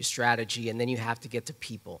 your strategy, and then you have to get to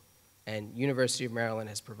people. And University of Maryland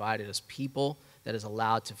has provided us people that is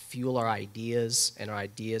allowed to fuel our ideas, and our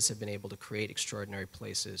ideas have been able to create extraordinary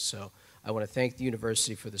places. So I want to thank the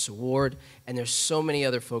university for this award, and there's so many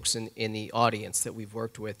other folks in the audience that we've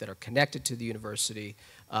worked with that are connected to the university,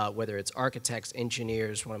 whether it's architects,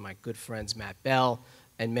 engineers, one of my good friends, Matt Bell,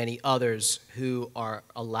 and many others who are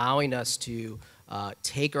allowing us to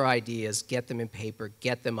take our ideas, get them in paper,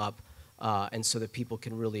 get them up, and so that people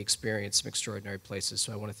can really experience some extraordinary places.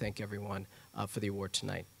 So I want to thank everyone for the award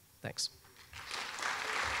tonight. Thanks.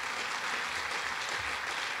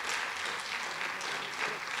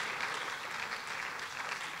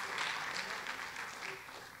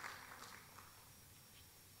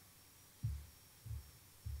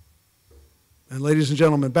 And ladies and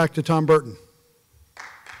gentlemen, back to Tom Burton.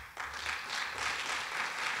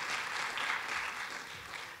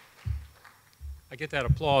 I get that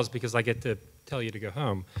applause because I get to tell you to go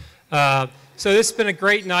home. So this has been a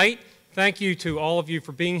great night. Thank you to all of you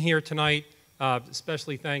for being here tonight.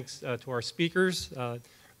 Especially thanks to our speakers,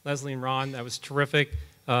 Leslie and Ron. That was terrific.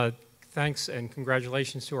 Thanks and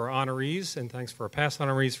congratulations to our honorees, and thanks for our past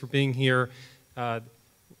honorees for being here. Don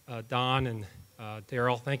and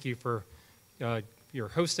Daryl, thank you for your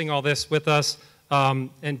hosting all this with us.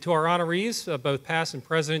 And to our honorees, both past and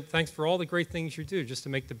present, thanks for all the great things you do just to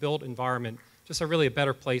make the built environment just really a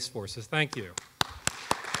better place for us. So thank you.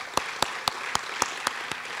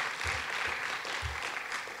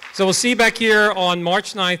 So we'll see you back here on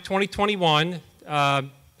March 9th, 2021.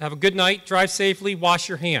 Have a good night. Drive safely. Wash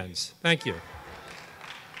your hands. Thank you.